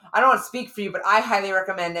 I don't want to speak for you, but I highly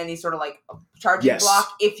recommend any sort of like charging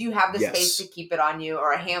block if you have the space to keep it on you,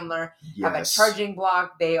 or a handler. Have a charging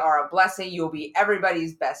block. They are a blessing. You'll be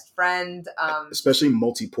everybody's best friend. Especially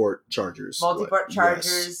multi-port chargers. Multi-port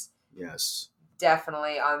chargers. Yes.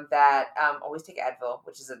 Definitely on that. Always take Advil,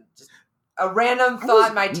 which is just a random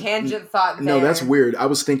thought, my tangent thought there. No, that's weird. I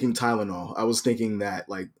was thinking Tylenol. I was thinking that,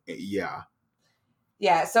 yeah.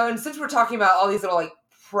 Yeah, so and since we're talking about all these little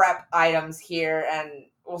prep items here, and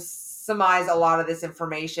we'll surmise a lot of this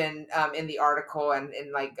information in the article and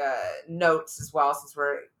in notes as well, since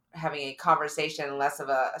we're having a conversation, less of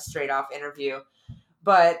a straight off interview.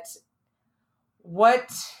 But what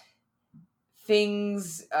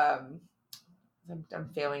things I'm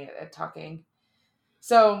failing at talking.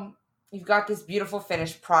 So you've got this beautiful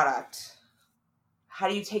finished product. How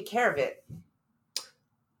do you take care of it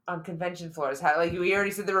on convention floors? How, we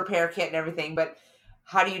already said the repair kit and everything, but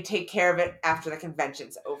how do you take care of it after the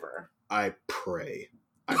convention's over? I pray.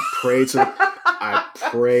 I pray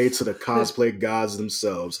to the cosplay gods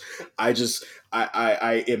themselves.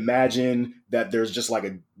 I imagine that there's just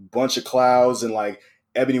a bunch of clouds and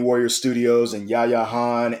Ebony Warrior Studios and Yaya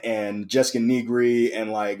Han and Jessica Nigri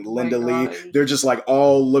and Linda Lee. They're just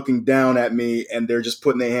all looking down at me, and they're just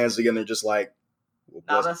putting their hands together. They're just namaste.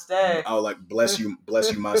 Oh, bless you,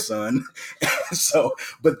 my son. So,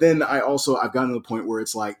 but then I've gotten to the point where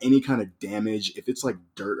it's any kind of damage, if it's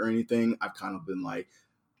dirt or anything, I've kind of been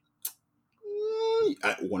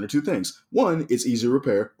one or two things. One, it's easy to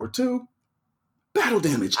repair, or two, battle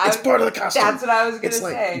damage. It's part of the costume. That's what I was going to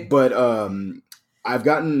say. But I've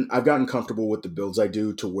gotten comfortable with the builds I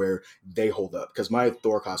do to where they hold up, because my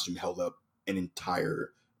Thor costume held up an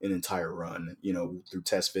entire run, through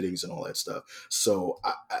test fittings and all that stuff. So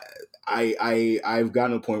I've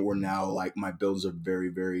gotten to a point where now my builds are very,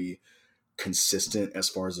 very consistent as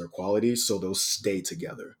far as their quality, so they'll stay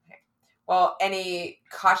together. Okay. Well, any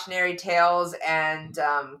cautionary tales and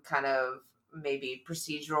kind of maybe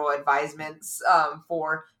procedural advisements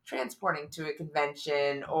for transporting to a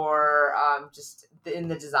convention, or just in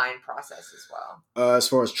the design process as well? As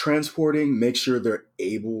far as transporting, make sure they're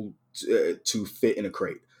able to fit in a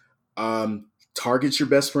crate. Target's your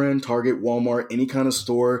best friend. Target, Walmart, any kind of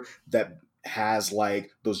store that has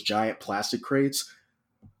those giant plastic crates.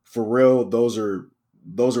 For real, those are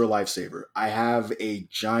a lifesaver. I have a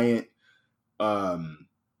giant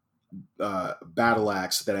battle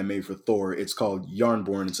axe that I made for Thor. It's called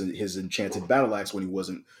Yarnborn. It's his enchanted battle axe when he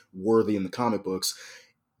wasn't worthy in the comic books.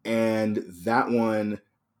 And that one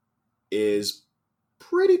is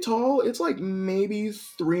pretty tall. It's maybe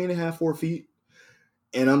 3.5, 4 feet.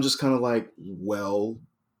 And I'm just kind of well,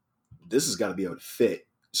 this has got to be able to fit.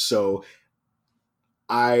 So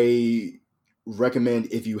I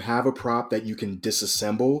recommend, if you have a prop that you can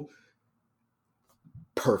disassemble,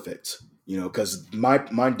 perfect. Because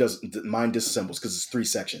mine disassembles because it's 3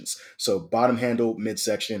 sections. So bottom handle,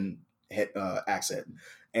 midsection, axe head.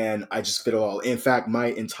 And I just fit it all. In fact, my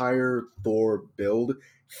entire Thor build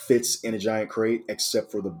fits in a giant crate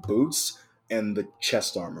except for the boots and the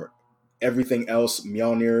chest armor. Everything else,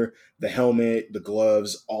 Mjolnir, the helmet, the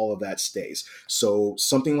gloves, all of that stays. So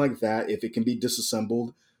something like that, if it can be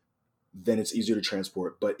disassembled, then it's easier to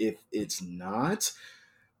transport. But if it's not,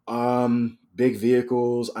 big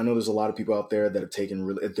vehicles, I know there's a lot of people out there that have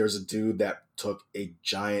taken there's a dude that took a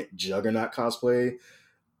giant Juggernaut cosplay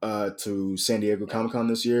to San Diego Comic-Con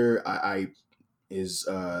this year. His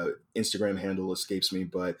Instagram handle escapes me,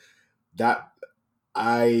 but that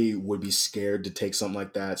I would be scared to take something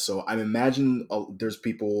like that. So I imagine there's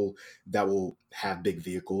people that will have big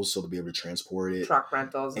vehicles, so they'll be able to transport it. Truck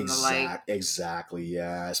rentals and the like. Exactly,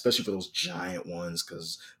 yeah. Especially for those giant ones,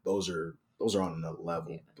 because those are on another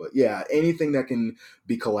level. Yeah. But yeah, anything that can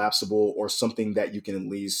be collapsible, or something that you can at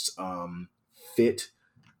least fit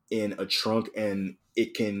in a trunk, and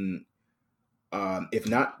it can, if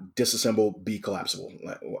not disassemble, be collapsible.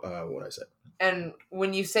 What I said. And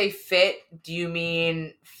when you say fit, do you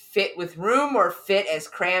mean fit with room, or fit as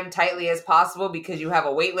crammed tightly as possible because you have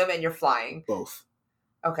a weight limit and you're flying? Both.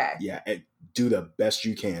 Okay. Yeah, do the best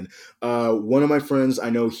you can. One of my friends, I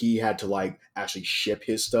know he had to like actually ship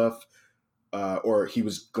his stuff, or he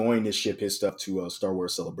was going to ship his stuff to a Star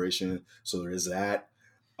Wars Celebration. So there is that.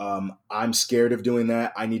 I'm scared of doing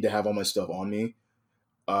that. I need to have all my stuff on me,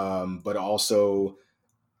 but also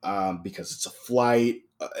because it's a flight,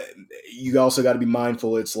 you also got to be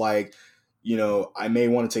mindful. It's like, I may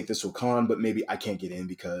want to take this to a con, but maybe I can't get in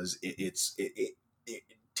because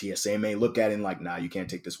TSA may look at it and like, nah, you can't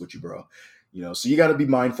take this with you, bro. So you got to be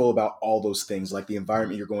mindful about all those things, like the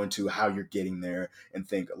environment you're going to, how you're getting there, and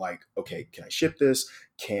think like, okay, can I ship this?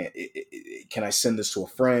 Can I send this to a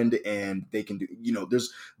friend and they can do?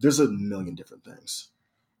 There's a million different things.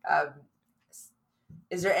 Um,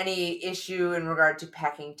 is there any issue in regard to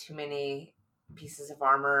packing too many pieces of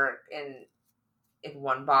armor in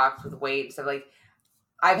one box with weight? So like,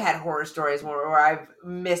 I've had horror stories where I've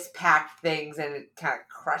mispacked things and it kind of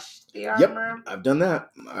crushed the armor. Yep, I've done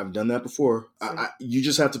that before. So, you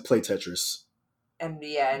just have to play Tetris. And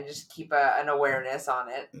just keep an awareness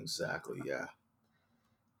on it. Exactly, yeah.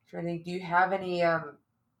 Do you have any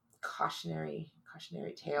cautionary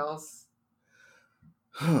tales?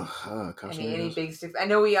 Any big sticks? I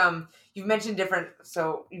know you've mentioned different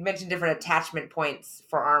attachment points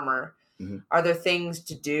for armor. Mm-hmm. Are there things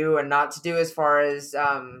to do and not to do as far as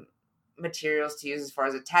materials to use, as far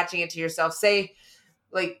as attaching it to yourself? Say,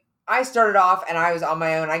 like, I started off and I was on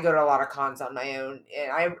my own. I go to a lot of cons on my own,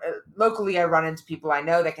 and locally I run into people I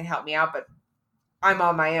know that can help me out, but I'm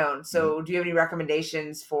on my own. So mm-hmm. Do you have any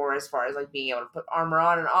recommendations for as far as like being able to put armor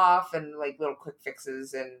on and off, and like little quick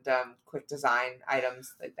fixes and quick design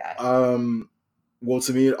items like that? Well,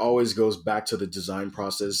 to me, it always goes back to the design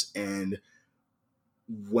process. And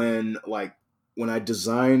when I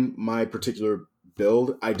design my particular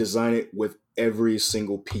build, I design it with every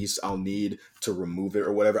single piece I'll need to remove it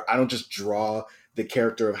or whatever. I don't just draw the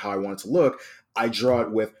character of how I want it to look. I draw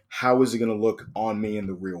it with how is it going to look on me in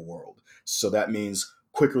the real world. So that means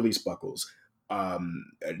quick release buckles.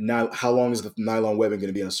 Now, how long is the nylon webbing going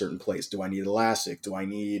to be in a certain place? Do I need elastic? Do I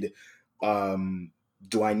need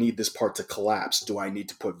this part to collapse? Do I need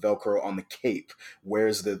to put Velcro on the cape?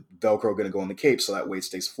 Where's the Velcro going to go on the cape so that way it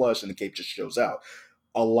stays flush and the cape just shows out?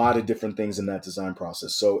 A lot of different things in that design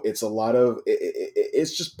process. So it's a lot of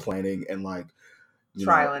it's just planning and like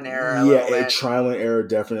trial and error. Yeah, trial and error,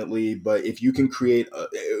 definitely. But if you can create,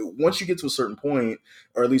 once you get to a certain point,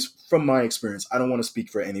 or at least from my experience, I don't want to speak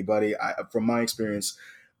for anybody. From my experience,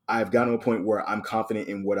 I've gotten to a point where I'm confident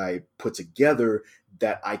in what I put together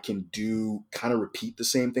that I can do, kind of repeat the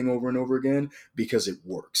same thing over and over again because it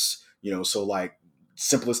works. So like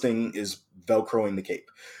simplest thing is Velcroing the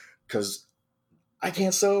cape because I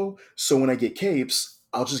can't sew. So when I get capes,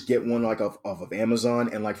 I'll just get one like off of Amazon,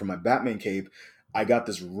 and like for my Batman cape, I got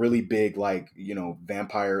this really big, like,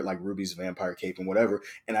 vampire, like Ruby's vampire cape and whatever.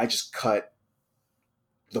 And I just cut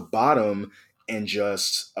the bottom and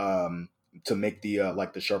just to make the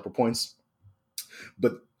like the sharper points.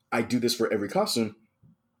 But I do this for every costume.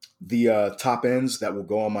 The top ends that will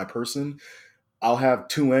go on my person, I'll have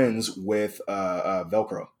two ends with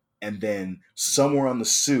Velcro. And then somewhere on the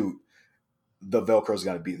suit, the Velcro's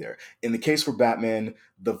got to be there. In the case for Batman,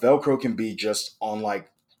 the Velcro can be just on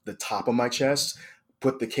like the top of my chest,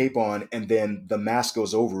 put the cape on, and then the mask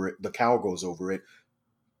goes over it, the cowl goes over it.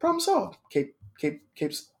 Problem solved.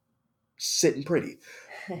 Cape's sitting pretty.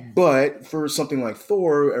 But for something like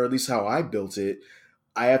Thor, or at least how I built it,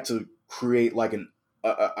 I have to create like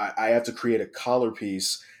I have to create a collar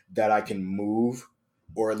piece that I can move,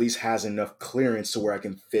 or at least has enough clearance to where I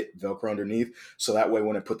can fit Velcro underneath. So that way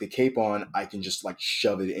when I put the cape on, I can just like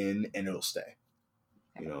shove it in and it'll stay.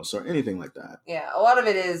 So anything like that. Yeah, a lot of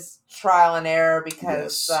it is trial and error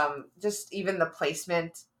because just even the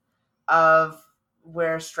placement of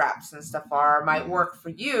where straps and stuff are might work for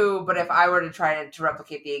you, but if I were to try to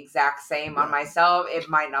replicate the exact same on myself, it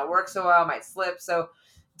might not work so well, it might slip. So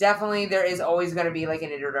definitely there is always going to be like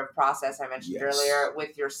an iterative process I mentioned earlier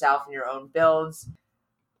with yourself and your own builds.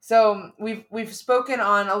 So we've spoken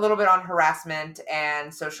on a little bit on harassment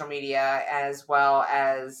and social media, as well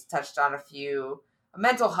as touched on a few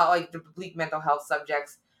mental health, like the bleak mental health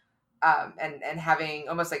subjects, and having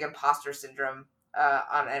almost like imposter syndrome,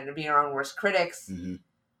 and being our own worst critics. Mm-hmm.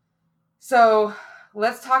 So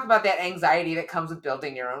let's talk about that anxiety that comes with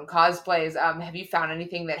building your own cosplays. Have you found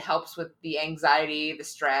anything that helps with the anxiety, the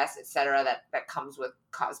stress, etc., that comes with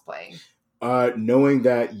cosplaying? Knowing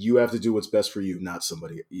that you have to do what's best for you, not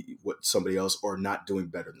somebody else, or not doing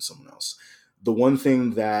better than someone else. The one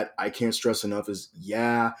thing that I can't stress enough is,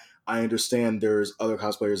 I understand there's other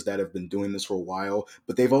cosplayers that have been doing this for a while,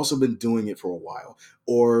 but they've also been doing it for a while,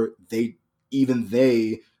 or they even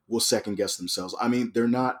they will second guess themselves. I mean,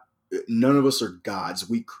 none of us are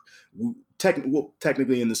gods.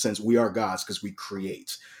 Technically in the sense we are gods because we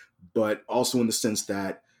create, but also in the sense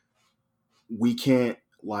that we can't,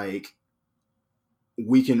 like,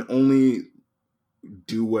 we can only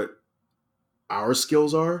do what our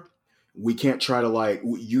skills are. We can't try to, like,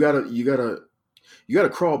 you gotta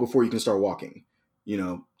crawl before you can start walking.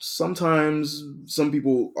 Sometimes some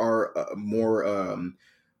people are more,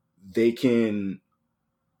 they can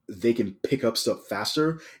pick up stuff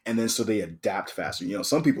faster, and then so they adapt faster.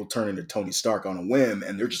 Some people turn into Tony Stark on a whim,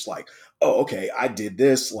 and they're just like, oh, okay, I did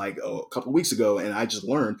this like a couple of weeks ago and I just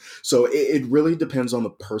learned. So it really depends on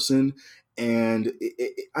the person. And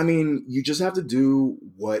I mean, you just have to do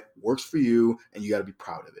what works for you, and you got to be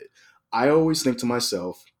proud of it. I always think to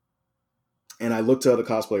myself, and I look to other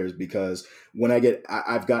cosplayers, because when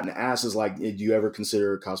I've gotten asked, is like, do you ever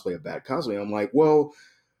consider cosplay a bad cosplay? I'm like, well,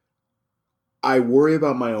 I worry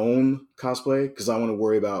about my own cosplay because I want to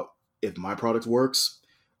worry about if my product works.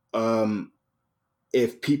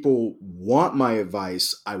 If people want my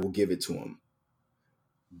advice, I will give it to them.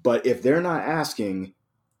 But if they're not asking,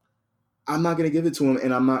 I'm not going to give it to them.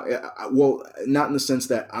 And I'm not, well, not in the sense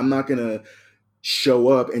that I'm not going to show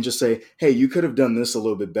up and just say, hey, you could have done this a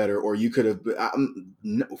little bit better, or you could have,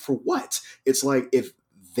 no, for what? It's like, if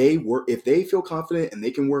they feel confident and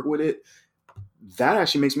they can work with it, that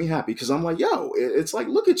actually makes me happy, because I'm like, yo, it's like,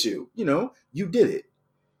 look at you, you did it,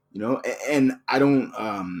 and I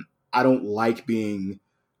don't like being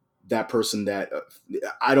that person that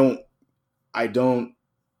I don't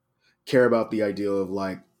care about the idea of,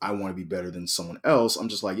 like, I want to be better than someone else. I'm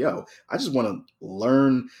just like, yo, I just want to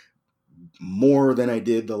learn more than I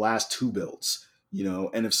did the last two builds,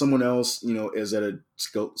 and if someone else, is at a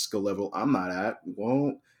skill level I'm not at,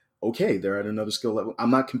 well, okay, they're at another skill level. I'm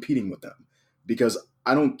not competing with them, because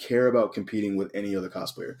I don't care about competing with any other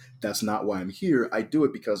cosplayer. That's not why I'm here. I do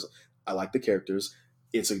it because I like the characters.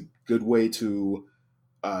 It's a good way to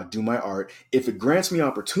do my art. If it grants me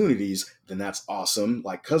opportunities, then that's awesome.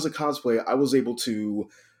 Like, because of cosplay, I was able to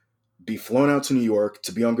be flown out to New York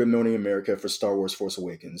to be on Good Morning America for Star Wars Force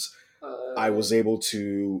Awakens. I was able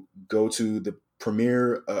to go to the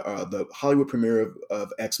premiere, the Hollywood premiere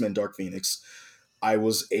of X-Men Dark Phoenix. I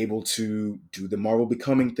was able to do the Marvel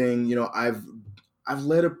Becoming thing. I've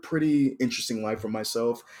led a pretty interesting life for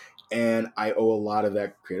myself, and I owe a lot of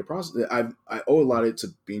that creative process. I owe a lot of it to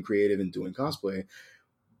being creative and doing cosplay,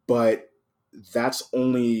 but that's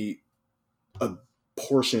only a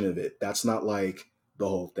portion of it. That's not like the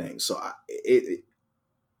whole thing. So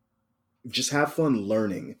just have fun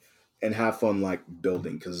learning and have fun, like,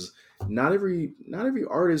 building, because not every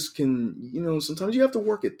artist can. Sometimes you have to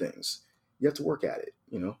work at things. You have to work at it.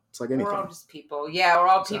 It's like anything. We're all just people. Yeah, we're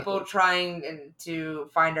all Exactly. people trying to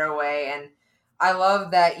find our way. And I love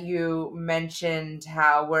that you mentioned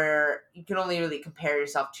how where you can only really compare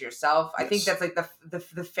yourself to yourself. Yes. I think that's like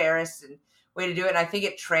the fairest way to do it. And I think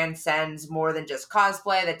it transcends more than just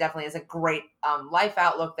cosplay. That definitely is a great life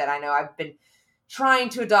outlook that I know I've been trying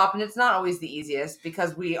to adopt. And it's not always the easiest,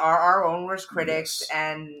 because we are our own worst critics. Yes.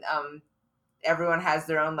 And everyone has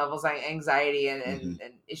their own levels of anxiety and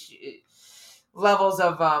issue levels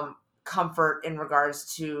of comfort in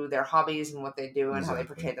regards to their hobbies and what they do and exactly. how they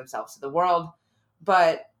portray themselves to the world.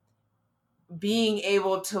 But being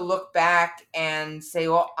able to look back and say,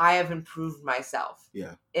 well, I have improved myself.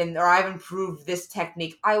 Yeah. Or I've improved this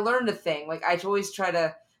technique. I learned a thing. Like, I always try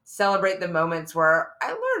to celebrate the moments where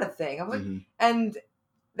I learn a thing. I'm like, and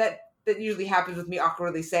that usually happens with me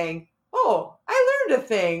awkwardly saying, oh, I learned a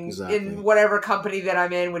thing exactly. in whatever company that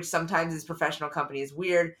I'm in, which sometimes is professional company is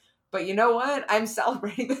weird. But you know what? I'm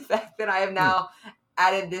celebrating the fact that I have now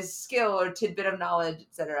added this skill or tidbit of knowledge,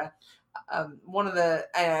 etc. One of the,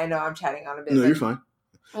 I know I'm chatting on a bit. No, you're fine.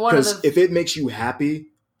 Because if it makes you happy,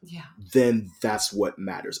 then that's what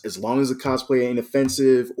matters. As long as the cosplay ain't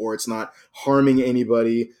offensive or it's not harming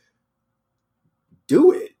anybody,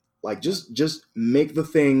 do it. Like, just make the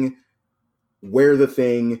thing, wear the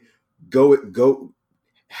thing, go,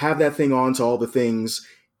 have that thing on to all the things,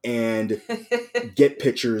 and get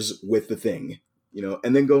pictures with the thing,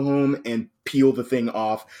 and then go home and peel the thing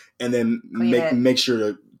off, and then make sure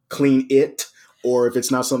to clean it, or if it's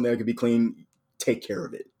not something that could be cleaned, take care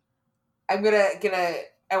of it. I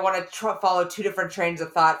want to follow two different trains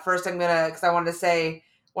of thought. First, because I wanted to say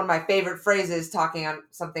one of my favorite phrases, talking on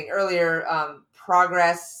something earlier,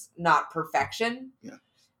 progress, not perfection. Yeah.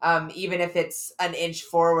 Even if it's an inch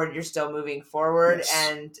forward, you're still moving forward, yes.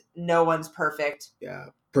 And no one's perfect. Yeah.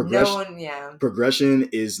 Progression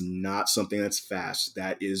is not something that's fast.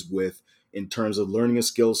 That is with in terms of learning a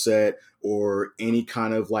skill set or any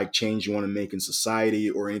kind of like change you want to make in society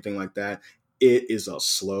or anything like that, it is a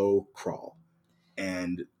slow crawl.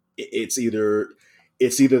 And it's either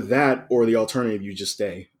that or the alternative, you just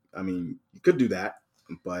stay. I mean, you could do that,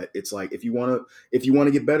 but it's like if you want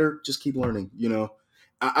to get better, just keep learning, you know.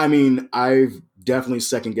 I mean, I've definitely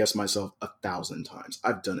second guessed myself 1,000 times.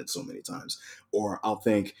 I've done it so many times. Or I'll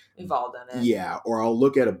think, we've all done it. Yeah. Or I'll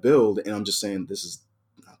look at a build and I'm just saying, this is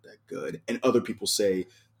not that good. And other people say,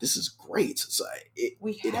 this is great. So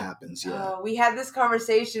it happens. Yeah. We had this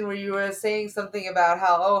conversation where you were saying something about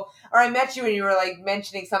how, or I met you and you were like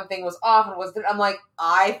mentioning something was off and was, I'm like,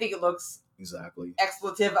 I think it looks exactly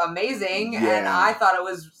expletive amazing, and I thought it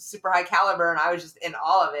was super high caliber, and I was just in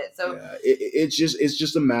awe of it. So it's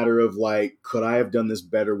just a matter of like, could I have done this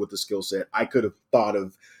better with the skill set? I could have thought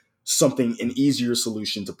of an easier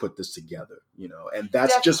solution to put this together, you know, and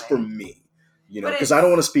that's just for me, you know, because I don't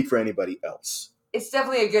want to speak for anybody else. It's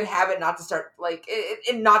definitely a good habit not to start like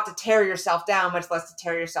and not to tear yourself down, much less to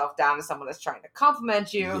tear yourself down to someone that's trying to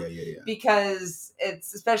compliment you. Because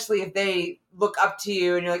it's, especially if they look up to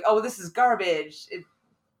you and you're like, oh, this is garbage.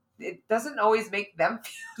 It doesn't always make them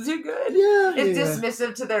feel too good. It's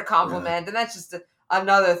dismissive to their compliment, and that's just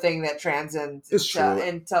another thing that transcends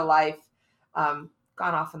into life. Gone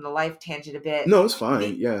off on the life tangent a bit. No, it's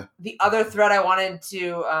fine. The other thread I wanted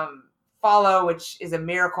to follow, which is a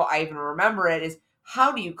miracle I even remember it, is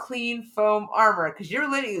how do you clean foam armor? Because you're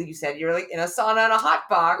literally, you said you're like in a sauna in a hot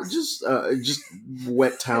box. Just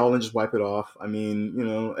wet towel and just wipe it off. I mean, you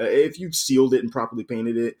know, if you sealed it and properly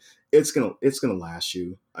painted it, it's gonna last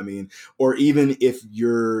you. I mean, or even if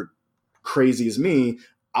you're crazy as me,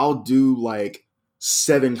 I'll do like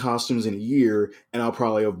 7 costumes in a year, and I'll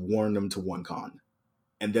probably have worn them to one con,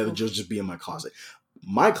 and they'll just be in my closet.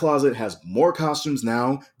 My closet has more costumes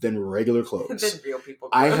now than regular clothes. Than real people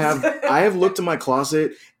clothes. I have looked in my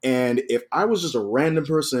closet, and if I was just a random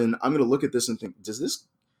person, I'm gonna look at this and think, is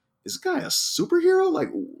this guy a superhero? Like,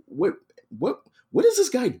 what does this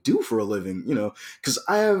guy do for a living? You know, because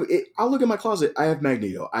I'll look at my closet. I have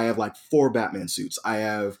Magneto. I have like 4 Batman suits. I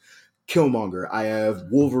have Killmonger. I have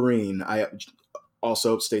Wolverine.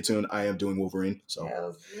 Also, stay tuned. I am doing Wolverine.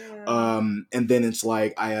 So, and then it's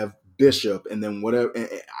like I have Bishop, and then whatever.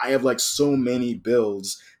 I have like so many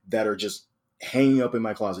builds that are just hanging up in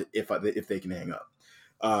my closet if they can hang up.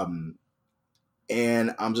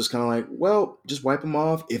 And I'm just kind of like, well, just wipe them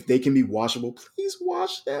off. If they can be washable, please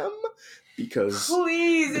wash them, because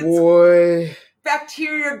boy,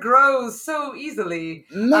 bacteria grows so easily.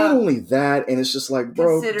 Not only that, and it's just like,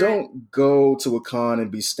 bro, don't go to a con and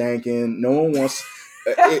be stanking. No one wants.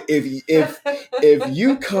 If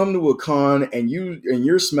you come to a con and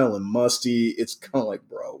you're smelling musty, it's kind of like,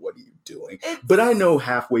 bro, what are you doing? But I know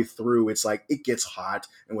halfway through, it's like it gets hot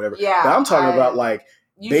and whatever. Yeah, but I'm talking about like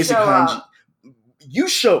basic hygiene. You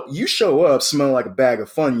show up smelling like a bag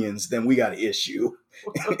of Funyuns, then we got an issue.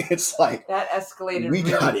 It's like that escalated. We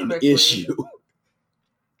got an issue.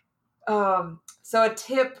 So a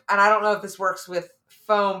tip, and I don't know if this works with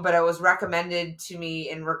foam, but it was recommended to me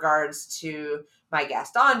in regards to my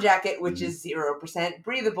Gaston jacket, which is 0%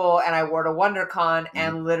 breathable, and I wore to WonderCon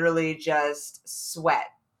and literally just sweat.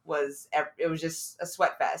 It was just a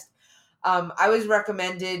sweat fest. I was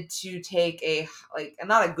recommended to take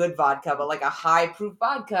not a good vodka, but like a high proof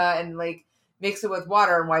vodka and like mix it with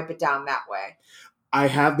water and wipe it down that way. I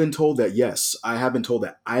have been told that. Yes, I have been told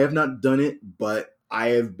that. I have not done it, but I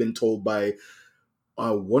have been told by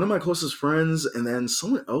one of my closest friends, and then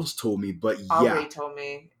someone else told me. But Aubrey told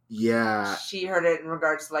me. Yeah, she heard it in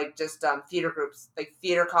regards to like just theater groups, like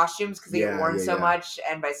theater costumes, because they get worn so much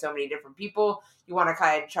and by so many different people. You want to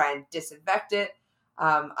kind of try and disinfect it.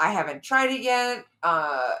 I haven't tried it yet,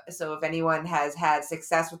 so if anyone has had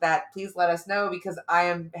success with that, please let us know, because I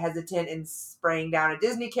am hesitant in spraying down a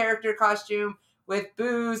Disney character costume with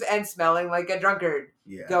booze and smelling like a drunkard.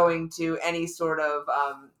 Going to any sort of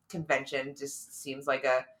convention just seems like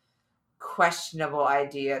a questionable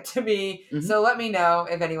idea to me. So let me know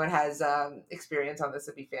if anyone has experience on this.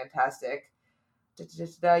 It'd be fantastic.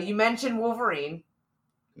 You mentioned Wolverine.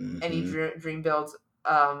 Any dream builds,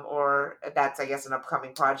 or that's, I guess, an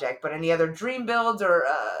upcoming project, but any other dream builds or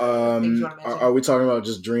things you want to mention? Are we talking about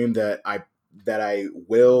just dream that I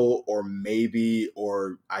will, or maybe,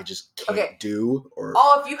 or I just can't do? Or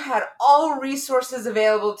if you had all resources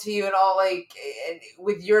available to you and all, like,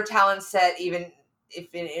 with your talent set, even if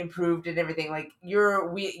it improved and everything, like your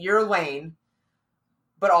lane,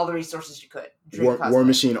 but all the resources you could. War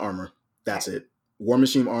Machine armor. That's it. War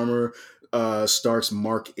Machine armor, Stark's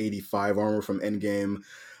Mark 85 armor from Endgame.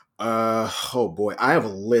 Oh boy, I have a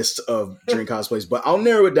list of dream cosplays, but I'll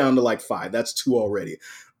narrow it down to like 5. That's 2 already.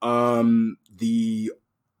 The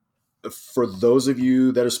For those of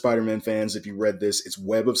you that are Spider-Man fans, if you read this, it's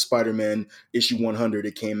Web of Spider-Man issue 100.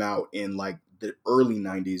 It came out in like the early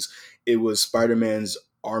 90s. It was Spider-Man's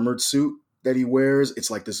armored suit that he wears. It's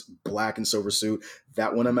like this black and silver suit.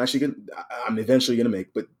 That one I'm eventually gonna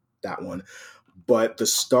make, but that one. But the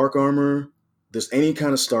Stark armor, there's any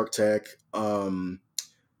kind of Stark tech.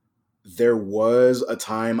 There was a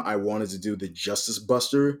time I wanted to do the Justice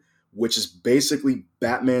Buster, which is basically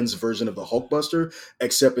Batman's version of the Hulkbuster,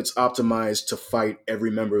 except it's optimized to fight every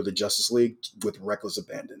member of the Justice League with reckless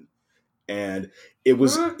abandon. And it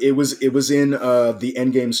was in the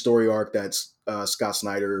Endgame story arc that Scott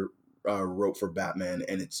Snyder wrote for Batman,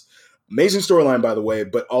 and it's amazing storyline, by the way.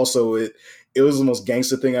 But also it was the most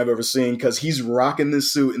gangster thing I've ever seen, because he's rocking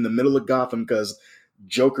this suit in the middle of Gotham because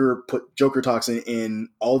Joker put Joker toxin in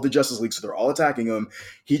all of the Justice League, so they're all attacking him.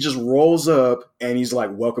 He just rolls up and he's like,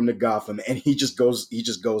 "Welcome to Gotham," and he just goes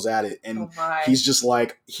at it, and he's just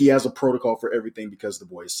like, he has a protocol for everything because the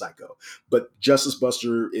boy is psycho. But Justice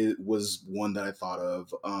Buster was one that I thought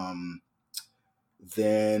of.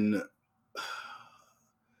 Then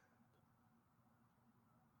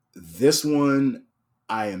this one,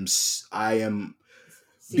 I am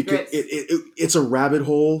because it's a rabbit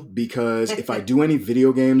hole, because if I do any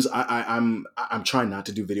video games, I'm trying not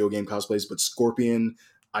to do video game cosplays, but Scorpion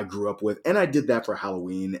I grew up with, and I did that for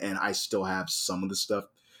Halloween, and I still have some of the stuff,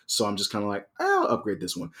 so I'm just kind of like, I'll upgrade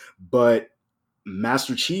this one. But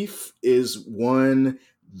Master Chief is one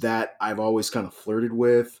that I've always kind of flirted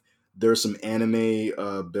with. There's some anime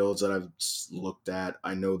builds that I've looked at.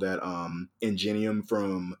 I know that Ingenium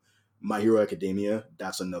from My Hero Academia,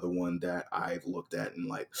 that's another one that I've looked at and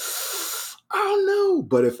like, I don't know.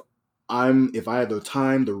 But if I had the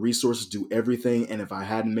time, the resources, do everything, and if I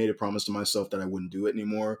hadn't made a promise to myself that I wouldn't do it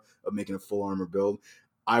anymore of making a full armor build,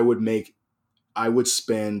 I would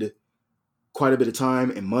spend quite a bit of time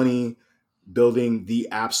and money building the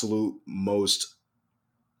absolute most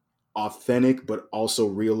authentic, but also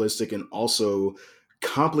realistic and also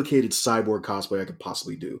complicated cyborg cosplay I could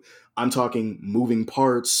possibly do. I'm talking moving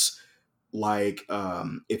parts. Like,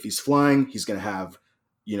 if he's flying, he's going to have,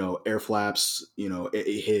 air flaps,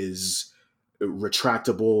 his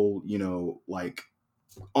retractable, like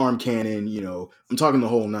arm cannon, I'm talking the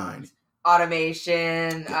whole 9.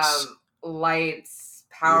 Automation, yes. Lights,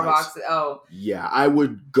 power boxes. Oh. Yeah, I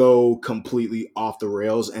would go completely off the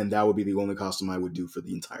rails, and that would be the only costume I would do for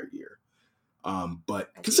the entire year.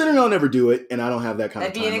 But considering I'll never do it, and I don't have that kind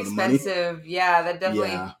of time or the money. That'd be inexpensive. Yeah, that'd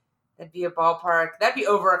definitely... Yeah. That'd be a ballpark. That'd be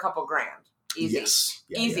over a couple grand. Easy. Yes.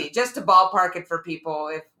 Yeah, easy. Yeah. Just to ballpark it for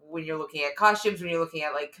people when you're looking at costumes, when you're looking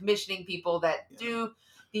at like commissioning people that do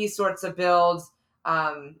these sorts of builds.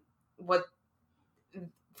 From what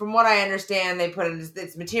I understand, they put in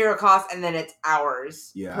it's material cost and then it's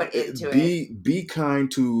hours put into it. Be kind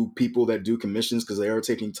to people that do commissions, because they are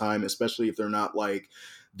taking time, especially if they're not in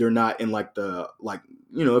like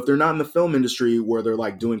if they're not in the film industry where they're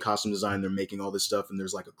like doing costume design, they're making all this stuff and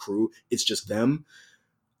there's like a crew, it's just them.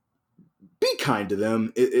 Be kind to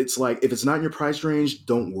them. It's like, if it's not in your price range,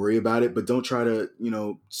 don't worry about it, but don't try to,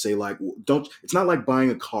 say like, it's not like buying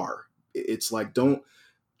a car. It's like, don't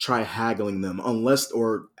try haggling them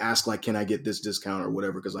or ask like, can I get this discount or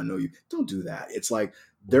whatever, because I know you. Don't do that. It's like,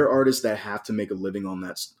 they're artists that have to make a living on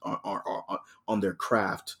that, on their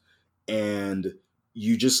craft. And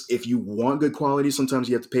if you want good quality, sometimes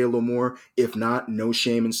you have to pay a little more. If not, no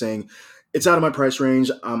shame in saying, it's out of my price range.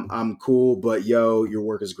 I'm cool, but your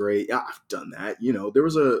work is great. Yeah, I've done that. There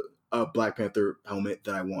was a Black Panther helmet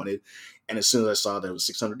that I wanted, and as soon as I saw that it was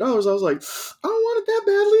 $600, I was like, I don't want it that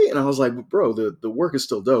badly. And I was like, bro, the work is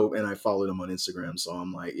still dope. And I followed him on Instagram, so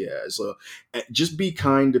I'm like, yeah. So just be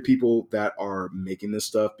kind to people that are making this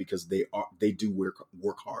stuff, because they do work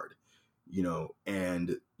hard,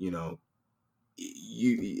 and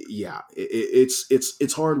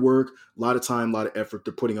it's hard work, a lot of time, a lot of effort.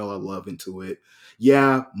 They're putting all that love into it.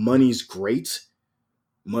 Yeah, money's great.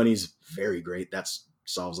 Money's very great. That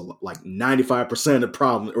solves like 95% of the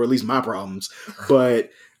problem, or at least my problems. But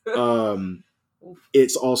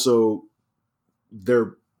it's also,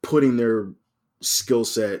 they're putting their skill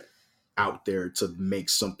set out there to make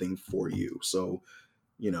something for you. So,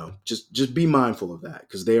 just be mindful of that,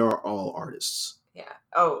 because they are all artists. Yeah.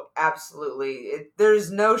 Oh, absolutely.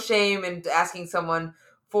 There's no shame in asking someone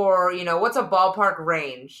for, what's a ballpark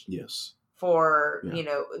range? Yes. For,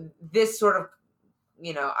 this sort of,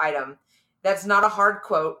 item. That's not a hard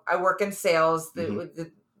quote. I work in sales.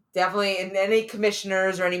 The definitely, and any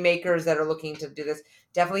commissioners or any makers that are looking to do this,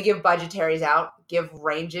 definitely give budgetaries out, give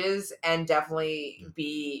ranges, and definitely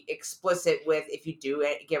be explicit with, if you do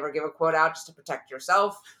it, give a quote out just to protect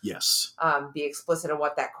yourself. Yes. Be explicit on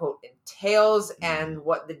what that quote entails and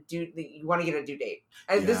what you want to get a due date.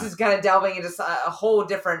 And this is kind of delving into a whole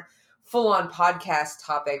different full-on podcast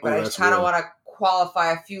topic, but I just kind of want to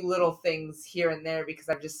qualify a few little things here and there because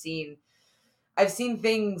I've seen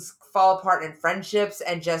things fall apart in friendships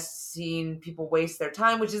and just seen people waste their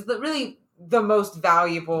time, which is really the most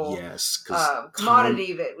valuable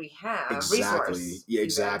commodity that we have. Exactly. Resource. Yeah,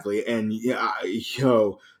 exactly. And you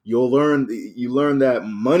learn that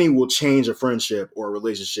money will change a friendship or a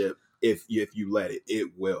relationship if you let it.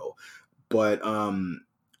 It will. But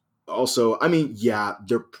also, I mean, yeah,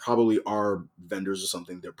 there probably are vendors or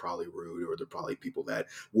something. They're probably rude, or they're probably people that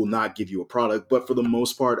will not give you a product. But for the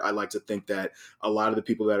most part, I like to think that a lot of the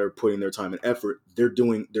people that are putting their time and effort, they're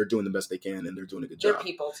doing the best they can, and they're doing a good job. They're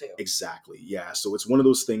people too. Exactly. Yeah. So it's one of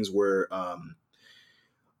those things where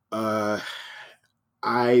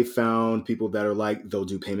I found people that are like, they'll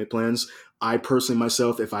do payment plans. I personally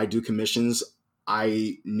myself, if I do commissions,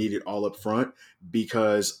 I need it all up front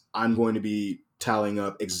because I'm going to be tallying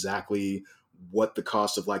up exactly what the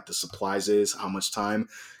cost of like the supplies is, how much time.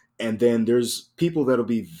 And then there's people that'll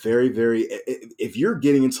be very, very, if you're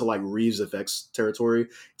getting into like Reeves FX territory,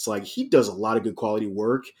 it's like he does a lot of good quality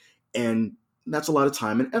work and that's a lot of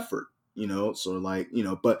time and effort. Sort of like,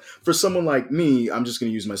 but for someone like me, I'm just going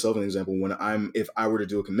to use myself as an example. If I were to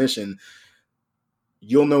do a commission,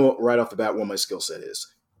 you'll know right off the bat what my skill set is.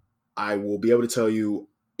 I will be able to tell you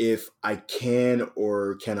if I can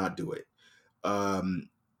or cannot do it. And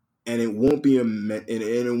it won't be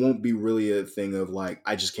it won't be really a thing of like,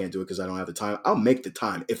 I just can't do it because I don't have the time. I'll make the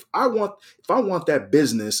time. If I want that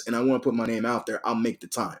business and I want to put my name out there, I'll make the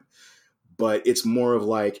time. But it's more of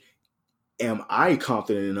like, am I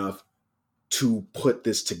confident enough to put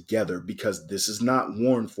this together, because this is not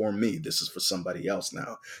worn for me. This is for somebody else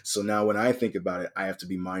now. So now when I think about it, I have to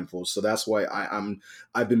be mindful. So that's why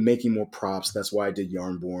I've been making more props. That's why I did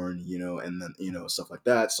Yarnborn, and then, stuff like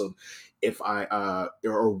that. So if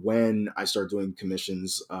or when I start doing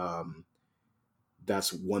commissions,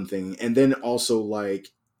 that's one thing. And then also like,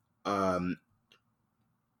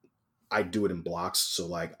 I do it in blocks. So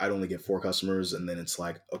like I'd only get 4 customers and then it's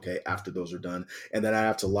like, okay, after those are done. And then I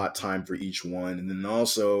have to allot time for each one. And then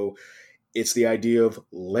also it's the idea of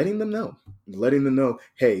letting them know,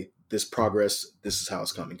 hey, this progress, this is how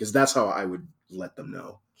it's coming. Because that's how I would let them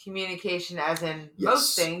know. Communication, as in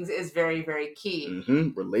most things, is very, very key. Mm-hmm.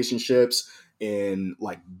 Relationships, in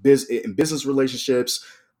like business relationships,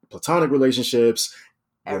 platonic relationships,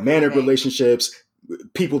 romantic relationships,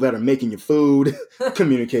 people that are making your food,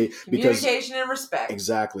 communicate. Communication and respect.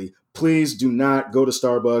 Exactly. Please do not go to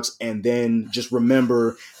Starbucks and then just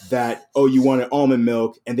remember that, you wanted almond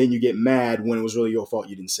milk, and then you get mad when it was really your fault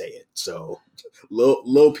you didn't say it. So,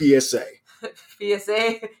 low PSA.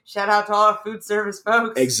 PSA, shout out to all our food service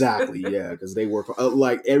folks. Exactly, yeah, because they work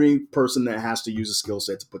like every person that has to use a skill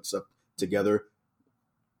set to put stuff together.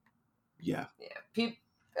 Yeah.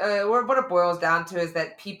 What it boils down to is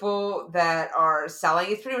that people that are selling,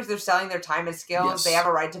 it's pretty much they're selling their time and skills. Yes. They have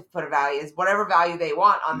a right to put a value, whatever value they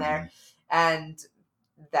want on there. And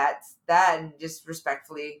that's that. And just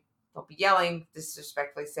respectfully, don't be yelling,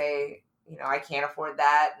 disrespectfully say, I can't afford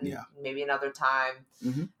that. And maybe another time.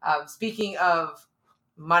 Mm-hmm. Speaking of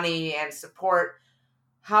money and support,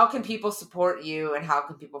 how can people support you and how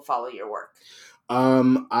can people follow your work?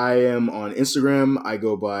 I am on Instagram. I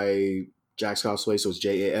go by Jax Cosplay, so it's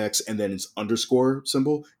JAX, and then it's _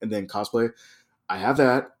 symbol, and then cosplay. I have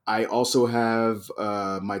that. I also have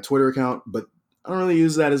my Twitter account, but I don't really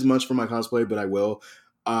use that as much for my cosplay, but I will.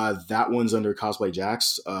 That one's under Cosplay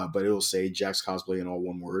Jax, but it'll say Jax Cosplay in all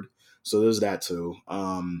one word. So there's that too.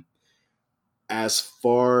 As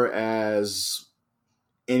far as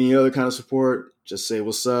any other kind of support, just say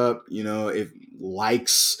what's up. If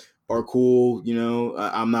likes are cool,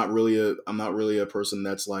 I'm not really a person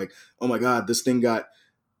that's like, oh my god, this thing got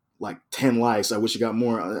like 10 likes, I wish it got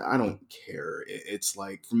more. I don't care. It's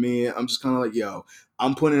like, for me, I'm just kind of like, yo,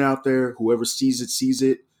 I'm putting it out there. Whoever sees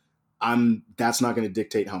it. That's not going to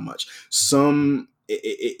dictate how much.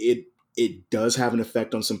 It does have an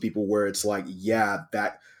effect on some people where it's like, yeah,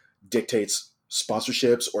 that dictates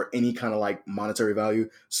sponsorships or any kind of like monetary value.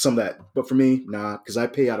 Some of that, but for me, nah, because I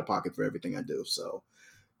pay out of pocket for everything I do. So,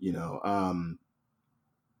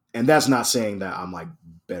 and that's not saying that I'm like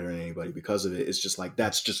better than anybody because of it. It's just like,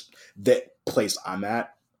 that's just that place I'm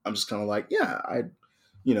at. I'm just kind of like, yeah,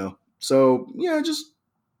 so yeah, just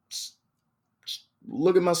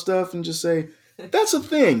look at my stuff and just say, That's a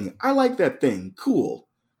thing. I like that thing. Cool.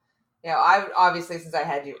 I obviously, since I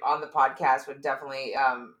had you on the podcast, would definitely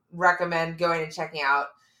recommend going and checking out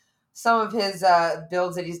some of his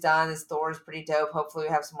builds that he's done. His Thor is pretty dope. Hopefully,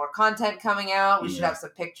 we have some more content coming out. We should have some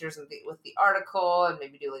pictures with the article and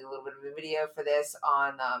maybe do like a little bit of a video for this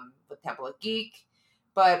on with Temple of Geek.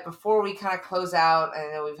 But before we kind of close out,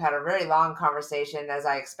 I know we've had a very long conversation as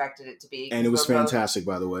I expected it to be. And it was fantastic,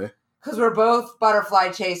 by the way. Because we're both butterfly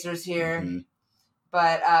chasers here. Mm-hmm.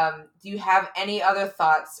 But do you have any other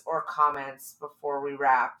thoughts or comments before we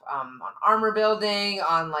wrap on armor building,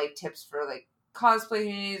 on like tips for like cosplay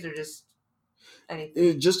communities, or just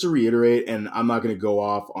anything? Just to reiterate, and I'm not going to go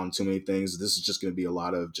off on too many things. This is just going to be a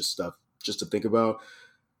lot of just stuff just to think about.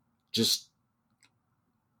 Just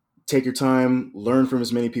take your time, learn from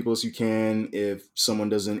as many people as you can. If someone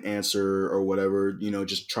doesn't answer or whatever,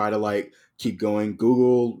 just try to like keep going.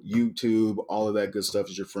 Google, YouTube, all of that good stuff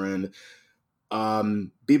is your friend.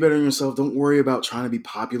 Be better than yourself. Don't worry about trying to be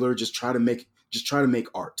popular. Just try to make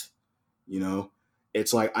art.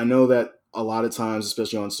 It's like, I know that a lot of times,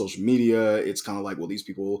 especially on social media, it's kind of like, well, these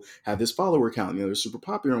people have this follower count, they're super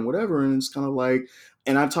popular and whatever. And it's kind of like,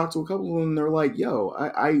 and I've talked to a couple of them and they're like, yo,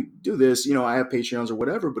 I do this, I have Patreons or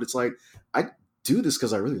whatever, but it's like, I do this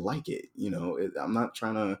because I really like it. I'm not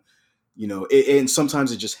trying to, and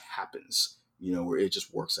sometimes it just happens, where it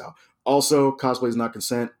just works out. Also, cosplay is not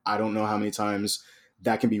consent. I don't know how many times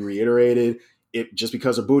that can be reiterated. Just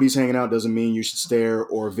because a booty's hanging out doesn't mean you should stare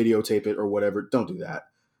or videotape it or whatever. Don't do that,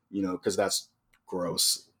 because that's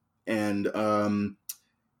gross. And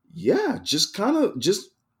just kind of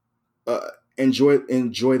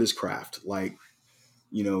enjoy this craft. Like,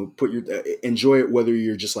 enjoy it, whether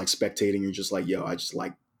you're just like spectating, you're just like, yo,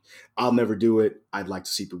 I'll never do it. I'd like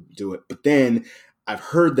to see people do it. But then I've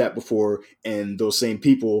heard that before, and those same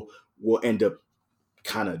people will end up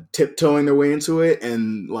kind of tiptoeing their way into it.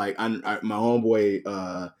 And like, my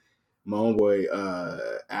homeboy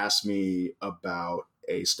asked me about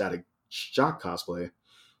a Static Shock cosplay,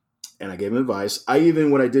 and I gave him advice.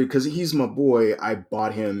 What I did, because he's my boy, I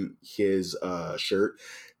bought him his shirt.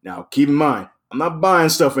 Now, keep in mind, I'm not buying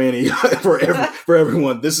stuff for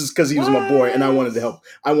everyone. This is because he was my boy, and I wanted to help.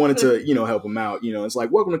 I wanted to, help him out. It's like,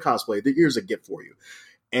 welcome to cosplay. Here's a gift for you.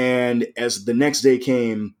 And as the next day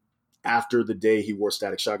came, after the day he wore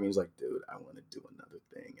Static Shock, and he was like, dude, I want to do another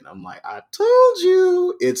thing. And I'm like, I told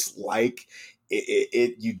you. It's like,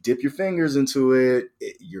 you dip your fingers into it.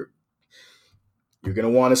 You're going to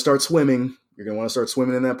want to start swimming. You're going to want to start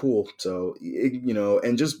swimming in that pool. So,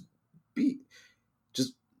 and just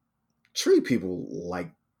treat people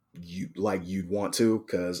like you'd want to,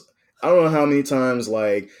 because I don't know how many times,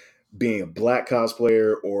 like, being a black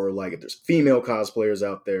cosplayer, or like if there's female cosplayers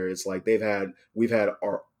out there, it's like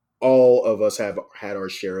all of us have had our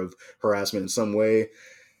share of harassment in some way.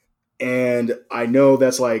 And I know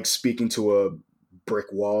that's like speaking to a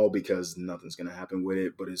brick wall, because nothing's going to happen with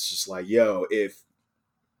it. But it's just like, yo, if,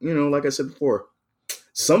 like I said before,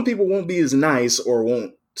 some people won't be as nice or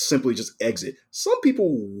won't simply just exit. Some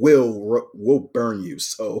people will burn you.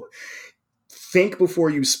 So think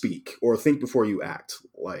before you speak, or think before you act.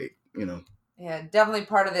 Like, Yeah, definitely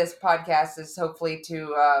part of this podcast is hopefully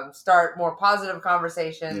to start more positive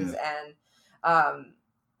conversations and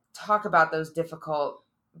talk about those difficult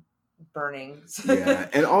burnings. Yeah,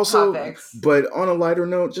 and also, topics. But on a lighter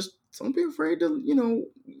note, just don't be afraid to,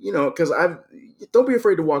 because don't be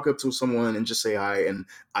afraid to walk up to someone and just say hi and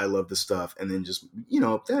I love the stuff, and then just,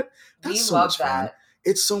 that's so much fun.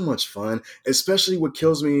 It's so much fun. Especially what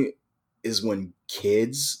kills me is when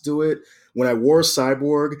kids do it. When I wore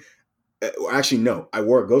Cyborg, actually, no, I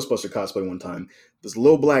wore a Ghostbuster cosplay one time. This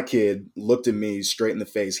little black kid looked at me straight in the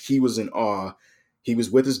face. He was in awe. He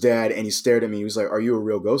was with his dad, and he stared at me. He was like, "Are you a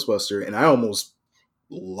real Ghostbuster?" And I almost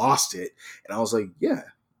lost it. And I was like, yeah,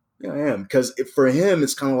 I am. Because for him,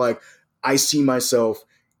 it's kind of like, I see myself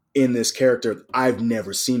in this character I've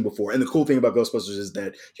never seen before. And the cool thing about Ghostbusters is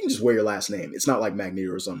that you can just wear your last name. It's not like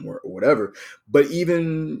Magneto or something or whatever. But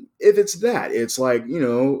even if it's that, it's like,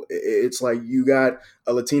 it's like you got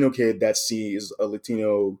a Latino kid that sees a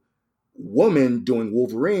Latino woman doing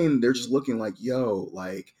Wolverine. They're just looking like, yo,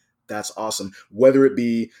 like, that's awesome. Whether it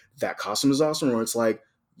be that costume is awesome, or it's like,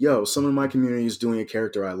 yo, someone in my community is doing a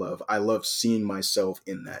character I love. I love seeing myself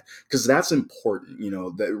in that, because that's important.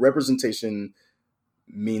 The representation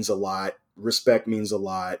means a lot. Respect means a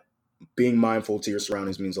lot. Being mindful to your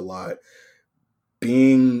surroundings means a lot.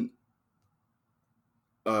 Being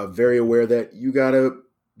very aware that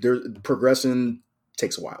progressing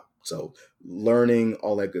takes a while. So learning,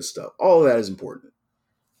 all that good stuff, all of that is important.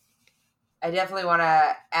 I definitely want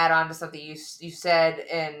to add on to something you said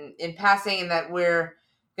in passing, and that we're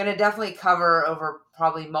going to definitely cover over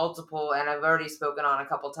probably multiple, and I've already spoken on a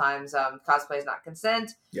couple times, cosplay is not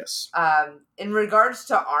consent. Yes. In regards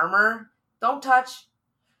to armor, don't touch.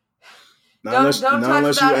 Not don't touch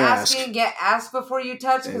unless without you asking. Ask before you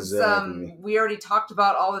touch, because Exactly. we already talked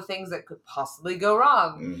about all the things that could possibly go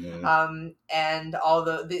wrong, and all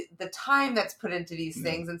the time that's put into these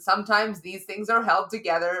things, and sometimes these things are held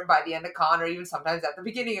together by the end of con, or even sometimes at the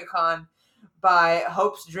beginning of con, by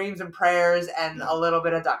hopes, dreams, and prayers, and a little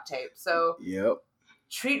bit of duct tape. So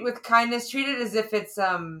treat with kindness. Treat it as if it's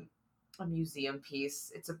a museum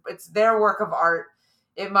piece. It's their work of art.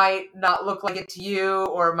 It might not look like it to you,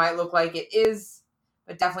 or it might look like it is,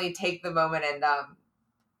 but definitely take the moment and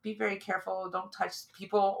be very careful. Don't touch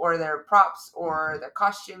people or their props or their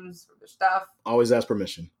costumes or their stuff. Always ask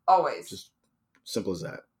permission. Always. Just simple as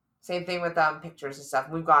that. Same thing with pictures and stuff.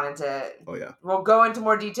 We've gone into... Oh, yeah. We'll go into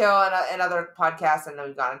more detail in other podcasts, and then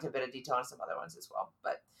we've gone into a bit of detail in some other ones as well.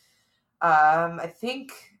 But I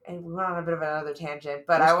think... And we went on a bit of another tangent,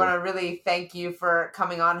 but I want to really thank you for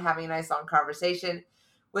coming on and having a nice long conversation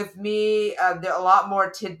with me. There are a lot more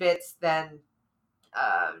tidbits than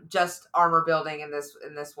just armor building in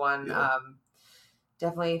this one. Yeah.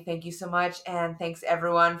 Definitely thank you so much, and thanks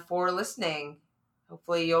everyone for listening.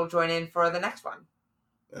 Hopefully you'll join in for the next one.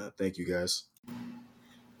 Thank you, guys.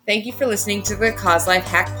 Thank you for listening to the Cause Life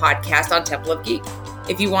Hack podcast on Temple of Geek.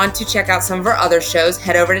 If you want to check out some of our other shows,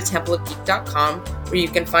 head over to templeofgeek.com, where you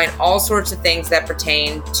can find all sorts of things that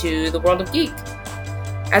pertain to the world of geek.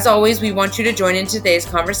 As always, we want you to join in today's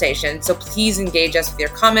conversation, so please engage us with your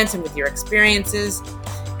comments and with your experiences.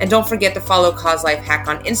 And don't forget to follow Cause Life Hack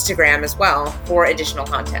on Instagram as well for additional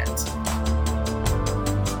content.